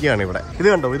ചെയ്തുകൊണ്ടിരിക്കുകയാണ് ഇവിടെ ഇത്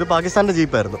കണ്ടോ ഇത് പാകിസ്ഥാന്റെ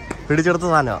ജീപ്പായിരുന്നു പിടിച്ചെടുത്ത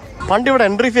സാധനമാണ് പണ്ട് ഇവിടെ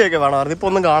എൻട്രി ഫീ ഒക്കെ വേണമായിരുന്നു ഇപ്പൊ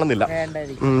ഒന്നും കാണുന്നില്ല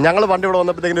ഞങ്ങൾ പണ്ട് ഇവിടെ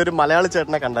വന്നപ്പോഴത്തേക്കും ഒരു മലയാളി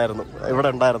ചേട്ടനെ കണ്ടായിരുന്നു ഇവിടെ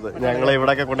ഉണ്ടായിരുന്നു ഞങ്ങളെ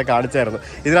ഇവിടെയൊക്കെ കൊണ്ട് കാണിച്ചായിരുന്നു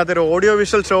ഇതിനകത്തൊരു ഓഡിയോ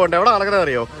വിഷ്വൽ ഷോ ഉണ്ട് എവിടെ നടക്കുന്നത്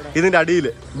അറിയോ ഇതിന്റെ അടിയിൽ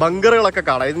ബങ്കറുകളൊക്കെ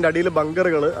കാണാം ഇതിന്റെ അടിയിൽ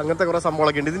ബങ്കറുകൾ അങ്ങനത്തെ കുറെ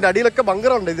സംഭവങ്ങളൊക്കെ ഉണ്ട് ഇതിന്റെ അടിയിലൊക്കെ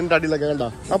ബങ്കറുണ്ട് ഇതിന്റെ അടിയിലൊക്കെ കണ്ടോ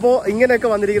അപ്പോൾ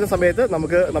ഇങ്ങനെയൊക്കെ വന്നിരിക്കുന്ന സമയത്ത്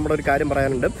നമുക്ക് നമ്മുടെ ഒരു കാര്യം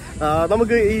പറയാനുണ്ട്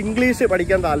നമുക്ക് ഈ ഇംഗ്ലീഷ്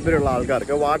പഠിക്കാൻ താല്പര്യമുള്ള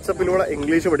ആൾക്കാർക്ക് വാട്സപ്പിലൂടെ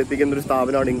ഇംഗ്ലീഷ് പഠിപ്പിക്കുന്ന ഒരു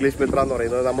സ്ഥാപനമാണ് ഇംഗ്ലീഷ് മിത്ര എന്ന്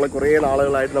പറയുന്നത് നമ്മൾ കുറേ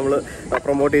നാളുകളായിട്ട് നമ്മൾ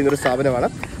പ്രൊമോട്ട് ചെയ്യുന്ന ഒരു സ്ഥാപനമാണ്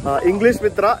ഇംഗ്ലീഷ്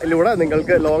മിത്രയിലൂടെ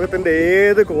നിങ്ങൾക്ക് ലോകത്തിന്റെ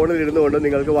ഏത് കോണിൽ ഇരുന്നുകൊണ്ട്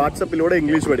നിങ്ങൾക്ക് വാട്സപ്പിലൂടെ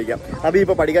ഇംഗ്ലീഷ് പഠിക്കാം അത്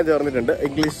ഇപ്പോൾ പഠിക്കാൻ ചേർന്നിട്ടുണ്ട്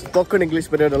സ്പോക്കൺ ഇംഗ്ലീഷ്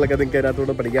പീരിയഡുകളൊക്കെ നിങ്ങൾക്ക്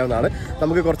അതിനകത്തൂടെ പഠിക്കാവുന്നതാണ്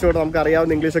നമുക്ക് കുറച്ചുകൂടെ നമുക്ക്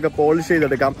അറിയാവുന്ന ഇംഗ്ലീഷൊക്കെ പോളിഷ്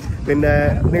ചെയ്തെടുക്കാം പിന്നെ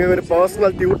നിങ്ങൾക്ക് ഒരു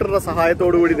പേഴ്സണൽ ട്യൂട്ടറുടെ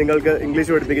സഹായത്തോടു കൂടി നിങ്ങൾക്ക്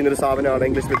ഇംഗ്ലീഷ് പഠിപ്പിക്കുന്ന ഒരു സ്ഥാപനമാണ്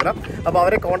ഇംഗ്ലീഷ് മിത്ര അപ്പോൾ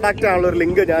അവരെ കോൺടാക്ട് ചെയ്യാനുള്ള ഒരു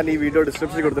ലിങ്ക് ഞാൻ ഈ വീഡിയോ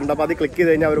ഡിസ്ക്രിപ്ഷനിൽ കൊടുത്തിട്ടുണ്ട് അപ്പോൾ അത് ക്ലിക്ക്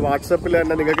ചെയ്ത് കഴിഞ്ഞാൽ അവർ വാട്സപ്പിൽ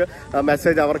തന്നെ നിങ്ങൾക്ക്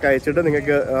മെസ്സേജ് അവർക്ക് അയച്ചിട്ട്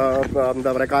നിങ്ങൾക്ക്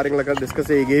എന്താ പറയുക കാര്യങ്ങളൊക്കെ ഡിസ്കസ്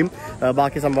ചെയ്യുകയും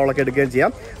ബാക്കി സംഭവങ്ങളൊക്കെ എടുക്കുകയും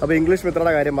ചെയ്യാം അപ്പോൾ ഇംഗ്ലീഷ്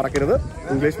മിത്രയുടെ കാര്യം മറക്കരുത്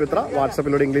ഇംഗ്ലീഷ് മിത്ര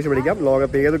വാട്സപ്പിലൂടെ ഇംഗ്ലീഷ് പഠിക്കാം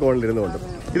ലോകത്ത് ഏത് കോണിലിരുന്നുകൊണ്ട്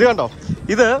ഇത് കണ്ടോ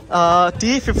ഇത്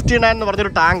T-59 എന്ന്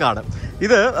പറഞ്ഞൊരു ടാങ്കാണ്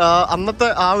ഇത് അന്നത്തെ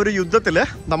ആ ഒരു യുദ്ധത്തില്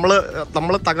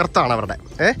നമ്മള് തകർത്താണ് അവരുടെ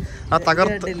ആ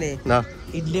തകർത്ത്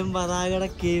ഇന്ത്യൻ പതാകയുടെ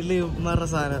കീഴിൽ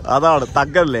അതാണ്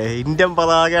തകല്ലേ ഇന്ത്യൻ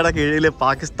പതാകയുടെ കീഴിൽ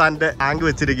പാകിസ്ഥാന്റെ ടാങ്ക്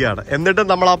വെച്ചിരിക്കുകയാണ് എന്നിട്ട്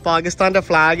നമ്മൾ ആ പാകിസ്ഥാന്റെ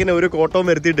ഫ്ലാഗിന് ഒരു കോട്ടവും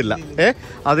വരുത്തിയിട്ടില്ല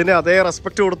അതിന് അതേ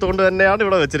റെസ്പെക്ട് കൊടുത്തുകൊണ്ട് തന്നെയാണ്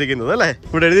ഇവിടെ വെച്ചിരിക്കുന്നത് അല്ലേ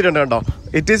ഇവിടെ എഴുതിയിട്ടുണ്ട് കേട്ടോ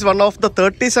it is one of the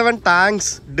 37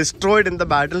 tanks destroyed in the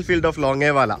battle field of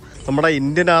ലോങ്ങേവാല നമ്മുടെ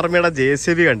ഇന്ത്യൻ ആർമിയുടെ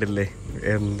JCB കണ്ടില്ലേ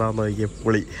എന്താ നോക്കിയ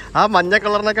പുളി ആ മഞ്ഞ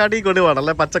കളറിനെക്കാട്ടി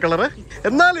കൊടുവാണല്ലേ പച്ച കളറ്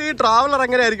എന്നാലും ഈ ട്രാവലർ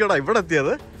എങ്ങനെ ആയിരിക്കോടാ ഇവിടെ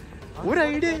എത്തിയത് ഒരു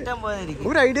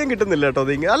ഐഡിയയും കിട്ടുന്നില്ല കേട്ടോ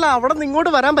അല്ല അവിടെ നിന്ന്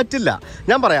ഇങ്ങോട്ട് വരാൻ പറ്റില്ല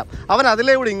ഞാൻ പറയാം അവൻ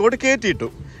അതിലേ കൂടി ഇങ്ങോട്ട് കയറ്റിയിട്ടു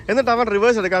എന്നിട്ട് അവൻ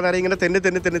റിവേഴ്സ് എടുക്കാൻ നേരം ഇങ്ങനെ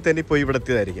തെന്നി പോയി ഇവിടെ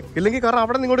എത്തിയതായിരിക്കും ഇല്ലെങ്കിൽ കാരണം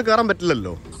അവിടെ ഇങ്ങോട്ട് കയറാൻ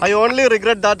പറ്റില്ലല്ലോ I only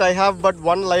regret that I have but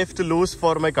 1 life to lose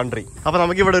for my country അപ്പോൾ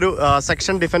നമുക്ക് ഇവിടെ ഒരു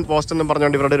സെക്ഷൻ ഡിഫൻസ് പോസ്റ്റ് എന്ന്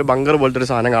പറഞ്ഞുകൊണ്ട് ഇവിടെ ഒരു ബങ്കർ പോലത്തെ ഒരു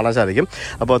സാധനം കാണാൻ സാധിക്കും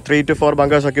അപ്പോൾ 3 to 4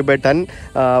 bunkers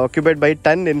occupied by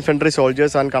 10 infantry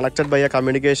soldiers and connected by a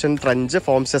communication trench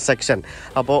forms a section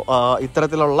അപ്പോൾ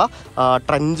ഇത്തരത്തിലുള്ള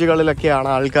ട്രഞ്ചുകളിലൊക്കെയാണ്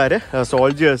ആൾക്കാർ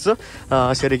സോൾജേഴ്സ്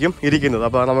ശരിക്കും ഇരിക്കുന്നത്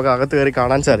അപ്പോൾ നമുക്ക് അകത്ത് കയറി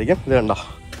കാണാൻ സാധിക്കും ഇത് കണ്ടോ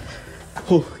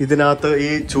ഇതിനകത്ത്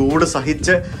ഈ ചൂട്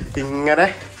സഹിച്ച് ഇങ്ങനെ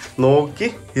നോക്കി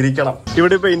ഇരിക്കണം.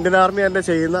 ഇവിടെ ഇപ്പോൾ ഇന്ത്യൻ ആർമി തന്നെ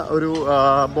ചെയ്യുന്ന ഒരു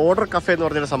ബോർഡർ കഫേ എന്ന്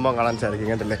പറഞ്ഞൊരു സംഭവം കാണാൻ സാധിക്കും,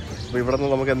 കണ്ടില്ലേ? അപ്പോൾ ഇവിടെ നിന്ന്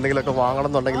നമുക്ക് എന്തെങ്കിലുമൊക്കെ വാങ്ങണം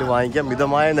എന്നുണ്ടെങ്കിൽ വാങ്ങിക്കാം.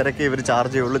 മിതമായ നിരക്ക് ഇവർ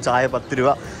ചാർജ് ചെയ്യുള്ളൂ. ചായ 10 രൂപ,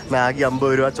 മാഗി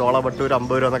 50 രൂപ, ചോള ഭട്ടൂര്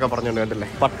 50 രൂപ എന്നൊക്കെ പറഞ്ഞുകൊണ്ട്, കണ്ടില്ലേ?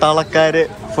 പട്ടാളക്കാർ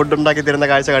ഫുഡ് ഉണ്ടാക്കി തരുന്ന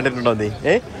കാഴ്ച കണ്ടിട്ടുണ്ടോ നീ?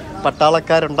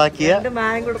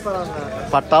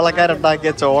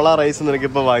 പട്ടാളക്കാരുണ്ടാക്കിയ ചോള റൈസ്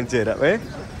നിനക്കിപ്പോൾ വാങ്ങിച്ചു തരാം.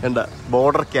 എന്താ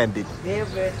ബോർഡർ ക്യാൻറ്റീൻ,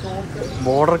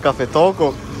 ബോർഡർ കഫേ. തോക്കോ?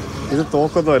 ഇത്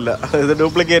തോക്കൊന്നുമല്ല, ഇത്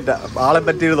ഡ്യൂപ്ലിക്കേറ്റാ. ആളെ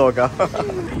പറ്റിയത് നോക്കാം.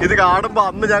 ഇത് കാണുമ്പോ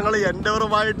അന്ന് ഞങ്ങൾ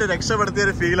എൻഡവറുമായിട്ട്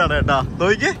രക്ഷപ്പെടുത്തിയൊരു ഫീലാണ് കേട്ടാ.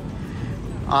 നോക്കിക്കേ,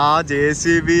 ആ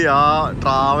JCB ആ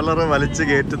ട്രാവലർ വലിച്ചു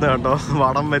കയറ്റുന്ന കണ്ടോ,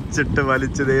 വടം വെച്ചിട്ട്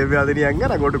വലിച്ച്. ദേവി അതിന്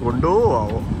എങ്ങനെ അങ്ങോട്ട്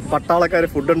കൊണ്ടുപോകാവോ? പട്ടാളക്കാർ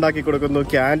ഫുഡ് ഉണ്ടാക്കി കൊടുക്കുന്നു,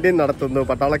 ക്യാൻറ്റീൻ നടത്തുന്നു,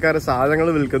 പട്ടാളക്കാർ സാധനങ്ങൾ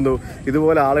വിൽക്കുന്നു.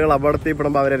 ഇതുപോലെ ആളുകൾ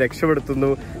അപകടത്തിൽപ്പെടുമ്പോൾ അവരെ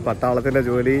രക്ഷപ്പെടുത്തുന്നു. പട്ടാളത്തിന്റെ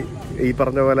ജോലി ഈ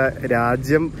പറഞ്ഞ പോലെ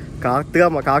രാജ്യം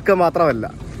കാക്കുക മാത്രമല്ല,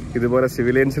 ഇതുപോലെ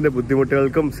സിവിലിയൻസിന്റെ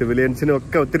ബുദ്ധിമുട്ടുകൾക്കും സിവിലിയൻസിനും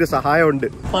ഒക്കെ ഒത്തിരി സഹായമുണ്ട്.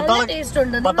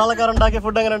 പട്ടാളക്കാരുണ്ടാക്കിയ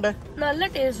ഫുഡ് എങ്ങനെയുണ്ട്? നല്ല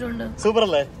ടേസ്റ്റ് ഉണ്ട്. സൂപ്പർ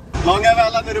അല്ലേ?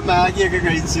 ലോങ്ങേവാല ഒരു മാഗി ഒക്കെ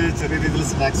കഴിച്ച് ചെറിയ രീതിയിൽ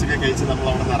സ്നാക്സ് ഒക്കെ കഴിച്ച് നമ്മൾ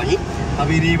അവിടെ നിന്ന് ഇറങ്ങി.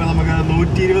 അപ്പോൾ ഇനിയിപ്പോൾ നമുക്ക്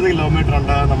 120 കിലോമീറ്റർ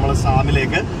ഉണ്ട് നമ്മൾ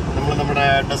സാമിലേക്ക്. നമ്മൾ നമ്മുടെ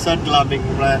ഡെസേർട്ട് ഗ്ലാമ്പിംഗ്,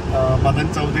 നമ്മുടെ മദൻ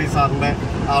ചൗധരി സാറിന്റെ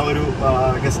ആ ഒരു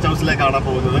ഗസ്റ്റ് ഹൗസിലേക്കാണ്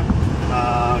പോകുന്നത്.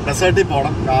 ഡെസേർട്ടിൽ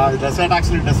പോകണം.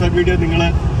 ഡെസേർട്ട് വീഡിയോ നിങ്ങൾ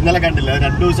ഇന്നലെ കണ്ടില്ല,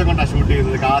 2 ദിവസം കൊണ്ടാണ് ഷൂട്ട്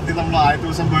ചെയ്യുന്നത്. ആദ്യം നമ്മൾ ആദ്യത്തെ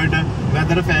ദിവസം പോയിട്ട്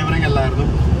വെതർ ഫേവറിങ് അല്ലായിരുന്നു.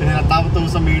 പിന്നെ 2ാമത്തെ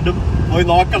ദിവസം വീണ്ടും പോയി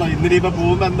നോക്കണം. ഇന്നിനിപ്പോൾ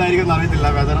പോകുമ്പോൾ എന്തായിരിക്കും അറിയത്തില്ല,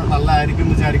 വെതർ നല്ലതായിരിക്കും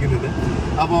എന്ന് വിചാരിക്കുന്നത്.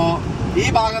 അപ്പോൾ ഈ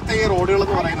ഭാഗത്തെ ഈ റോഡുകൾ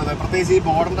എന്ന് പറയുന്നത്, പ്രത്യേകിച്ച് ഈ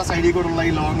ബോർഡറിന്റെ സൈഡിൽ കൂടെയുള്ള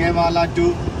ഈ ലോങ്ങേവാല ടു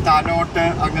താനോട്ട്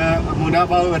അങ്ങ്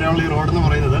മുനാബാവ് വരെയുള്ള ഈ റോഡ് എന്ന്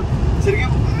പറയുന്നത്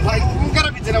ശരിക്കും ഭയങ്കര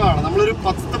വിജനമാണ്. നമ്മളൊരു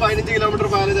 10-15 കിലോമീറ്റർ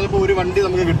പോയാലും ചിലപ്പോൾ ഒരു വണ്ടി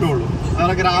നമുക്ക് കിട്ടുള്ളൂ.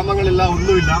 വേറെ ഗ്രാമങ്ങളില്ല,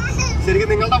 ഒന്നുമില്ല. ശരിക്കും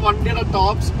നിങ്ങളുടെ വണ്ടിയുടെ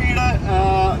ടോപ്പ് സ്പീഡ്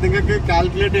നിങ്ങൾക്ക്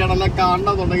കാൽക്കുലേറ്റ് ചെയ്യണമെല്ല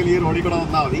കാണണമെന്നുണ്ടെങ്കിൽ ഈ റോഡിൽ കൂടെ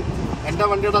വന്നാൽ മതി. എൻ്റെ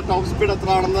വണ്ടിയുടെ ടോപ്പ് സ്പീഡ് എത്ര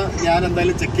ആണെന്ന് ഞാൻ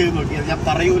എന്തായാലും ചെക്ക് ചെയ്ത് നോക്കി. അത് ഞാൻ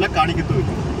പറയൂല,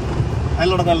 കാണിക്കത്തുമില്ല.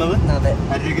 അതിലൂടെ നല്ലത്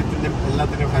ആരോഗ്യത്തിൻ്റെയും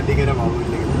എല്ലാത്തിൻ്റെയും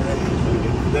ഹാനികരമാവില്ലെങ്കിൽ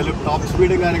എന്തായാലും ടോപ്പ്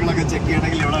സ്പീഡും കാര്യങ്ങളൊക്കെ ചെക്ക്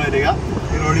ചെയ്യണമെങ്കിൽ ഇവിടെ വരിക,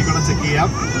 ഈ റോഡിൽ കൂടെ ചെക്ക് ചെയ്യാം.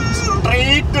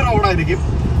 സ്ട്രെയിറ്റ് റോഡായിരിക്കും.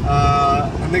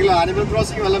 എന്തെങ്കിലും ആനിമൽ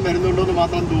ക്രോസിംഗ് വല്ലതും വരുന്നുണ്ടോ എന്ന്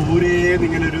മാത്രം ദൂരെ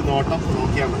ഇങ്ങനെ ഒരു നോട്ടം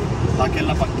നോക്കിയാൽ മതി.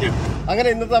 ബാക്കിയെല്ലാം പക്കയാണ്. അങ്ങനെ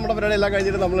ഇന്നത്തെ നമ്മുടെ പരിപാടി എല്ലാം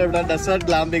കഴിഞ്ഞിട്ട് നമ്മൾ ഇവിടെ ഡെസേർട്ട്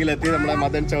ഗ്ലാമ്പിങ്ങിലെത്തി. നമ്മുടെ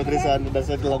മദൻ ചൗധരി സാറിന്റെ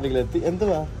ഡെസേർട്ട് ഗ്ലാമ്പിങ്ങിലെത്തി.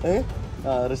 എന്തുവാ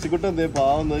ഋഷിക്കുട്ടൻ എന്തേ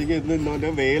പാവം നോക്കി. ഇന്ന്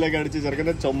വെയിലൊക്കെ അടിച്ച്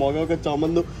ചെറുക്കൻ്റെ മുഖമൊക്കെ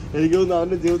ചുമന്നു. എനിക്ക് തോന്നുന്നു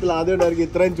അവന്റെ ജീവിതത്തിൽ ആദ്യമായിട്ടായിരിക്കും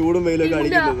ഇത്രയും ചൂടും വെയിലൊക്കെ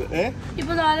അടിക്കുന്നത്.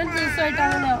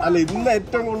 അല്ല, ഇന്ന്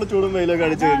ഏറ്റവും കൂടുതൽ ചൂടും വെയിലൊക്കെ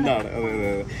അടിച്ചത് ഇന്നാണ്.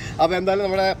 അപ്പൊ എന്തായാലും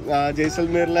നമ്മുടെ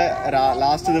ജയ്സൽമീറിലെ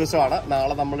ലാസ്റ്റ് ദിവസമാണ്.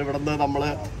 നാളെ നമ്മൾ ഇവിടുന്ന്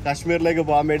കാശ്മീരിലേക്ക്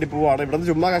പോകാൻ വേണ്ടി പോവാണ്. ഇവിടുന്ന്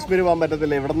ചുമ്മാ കാശ്മീർ പോകാൻ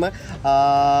പറ്റത്തില്ല. ഇവിടുന്ന്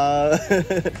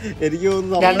എനിക്ക്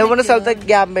തോന്നുന്നു 2-3 സ്ഥലത്ത്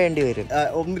ക്യാമ്പ് ചെയ്യേണ്ടി വരും.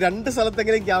 2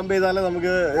 സ്ഥലത്തെങ്കിലും ക്യാമ്പ് ചെയ്താലേ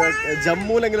നമുക്ക്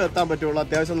ജമ്മുവിലെങ്കിലും എത്താൻ പറ്റുള്ളൂ.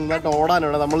 അത്യാവശ്യം നന്നായിട്ട് ഓടാനുണ്ട്.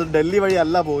 നമ്മൾ ഡൽഹി വഴി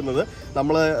അല്ല പോകുന്നത്,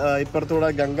 നമ്മൾ ഇപ്പുറത്തൂടെ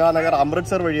ഗംഗാനഗർ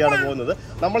അമൃത്സർ വഴിയാണ് പോകുന്നത്.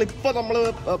 നമ്മൾ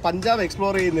പഞ്ചാബ്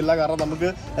എക്സ്പ്ലോർ ചെയ്യുന്നില്ല, കാരണം നമുക്ക്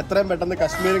എത്രയും പെട്ടെന്ന്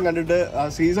കാശ്മീരും കണ്ടിട്ട്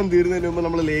സീസൺ തീരുന്നതിന് മുമ്പ്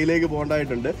നമ്മൾ ലേയിലേക്ക്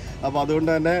പോകേണ്ടതായിട്ടുണ്ട്. അപ്പോൾ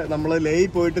അതുകൊണ്ട് തന്നെ നമ്മൾ ലേയിൽ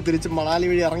പോയിട്ട് തിരിച്ച് മണാലി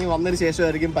വഴി ഇറങ്ങി വന്നതിന്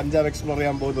ശേഷമായിരിക്കും പഞ്ചാബ് എക്സ്പ്ലോർ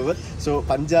ചെയ്യാൻ പോകുന്നത്. So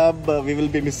Punjab we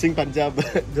will be missing Punjab.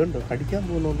 ഇതുണ്ടോ കടിക്കാൻ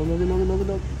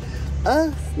പോകുന്നുണ്ടോ?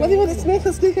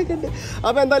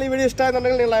 അപ്പൊ എന്തായാലും ഈ വീഡിയോ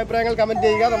ഇഷ്ടമായെന്നുണ്ടെങ്കിൽ നിങ്ങളുടെ അഭിപ്രായങ്ങൾ കമന്റ്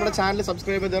ചെയ്യുക. നമ്മുടെ ചാനൽ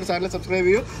സബ്സ്ക്രൈബ് ചെയ്തവർ ചാനൽ സബ്സ്ക്രൈബ്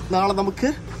ചെയ്യൂ. നാളെ നമുക്ക്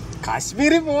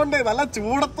കാശ്മീരിൽ പോകണ്ടേ? നല്ല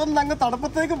ചൂടത്തൊന്നും അങ്ങ്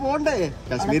തണുപ്പത്തേക്ക് പോകണ്ടേ?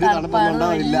 കാശ്മീരിൽ തണുപ്പൊന്നും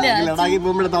ഉണ്ടാവില്ല, ലഡാക്കിൽ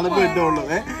പോകുമ്പോഴേ തണുപ്പ് കിട്ടുള്ളൂ.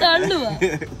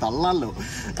 തള്ളാലോ.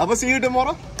 അപ്പൊ see you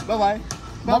tomorrow. Bye bye.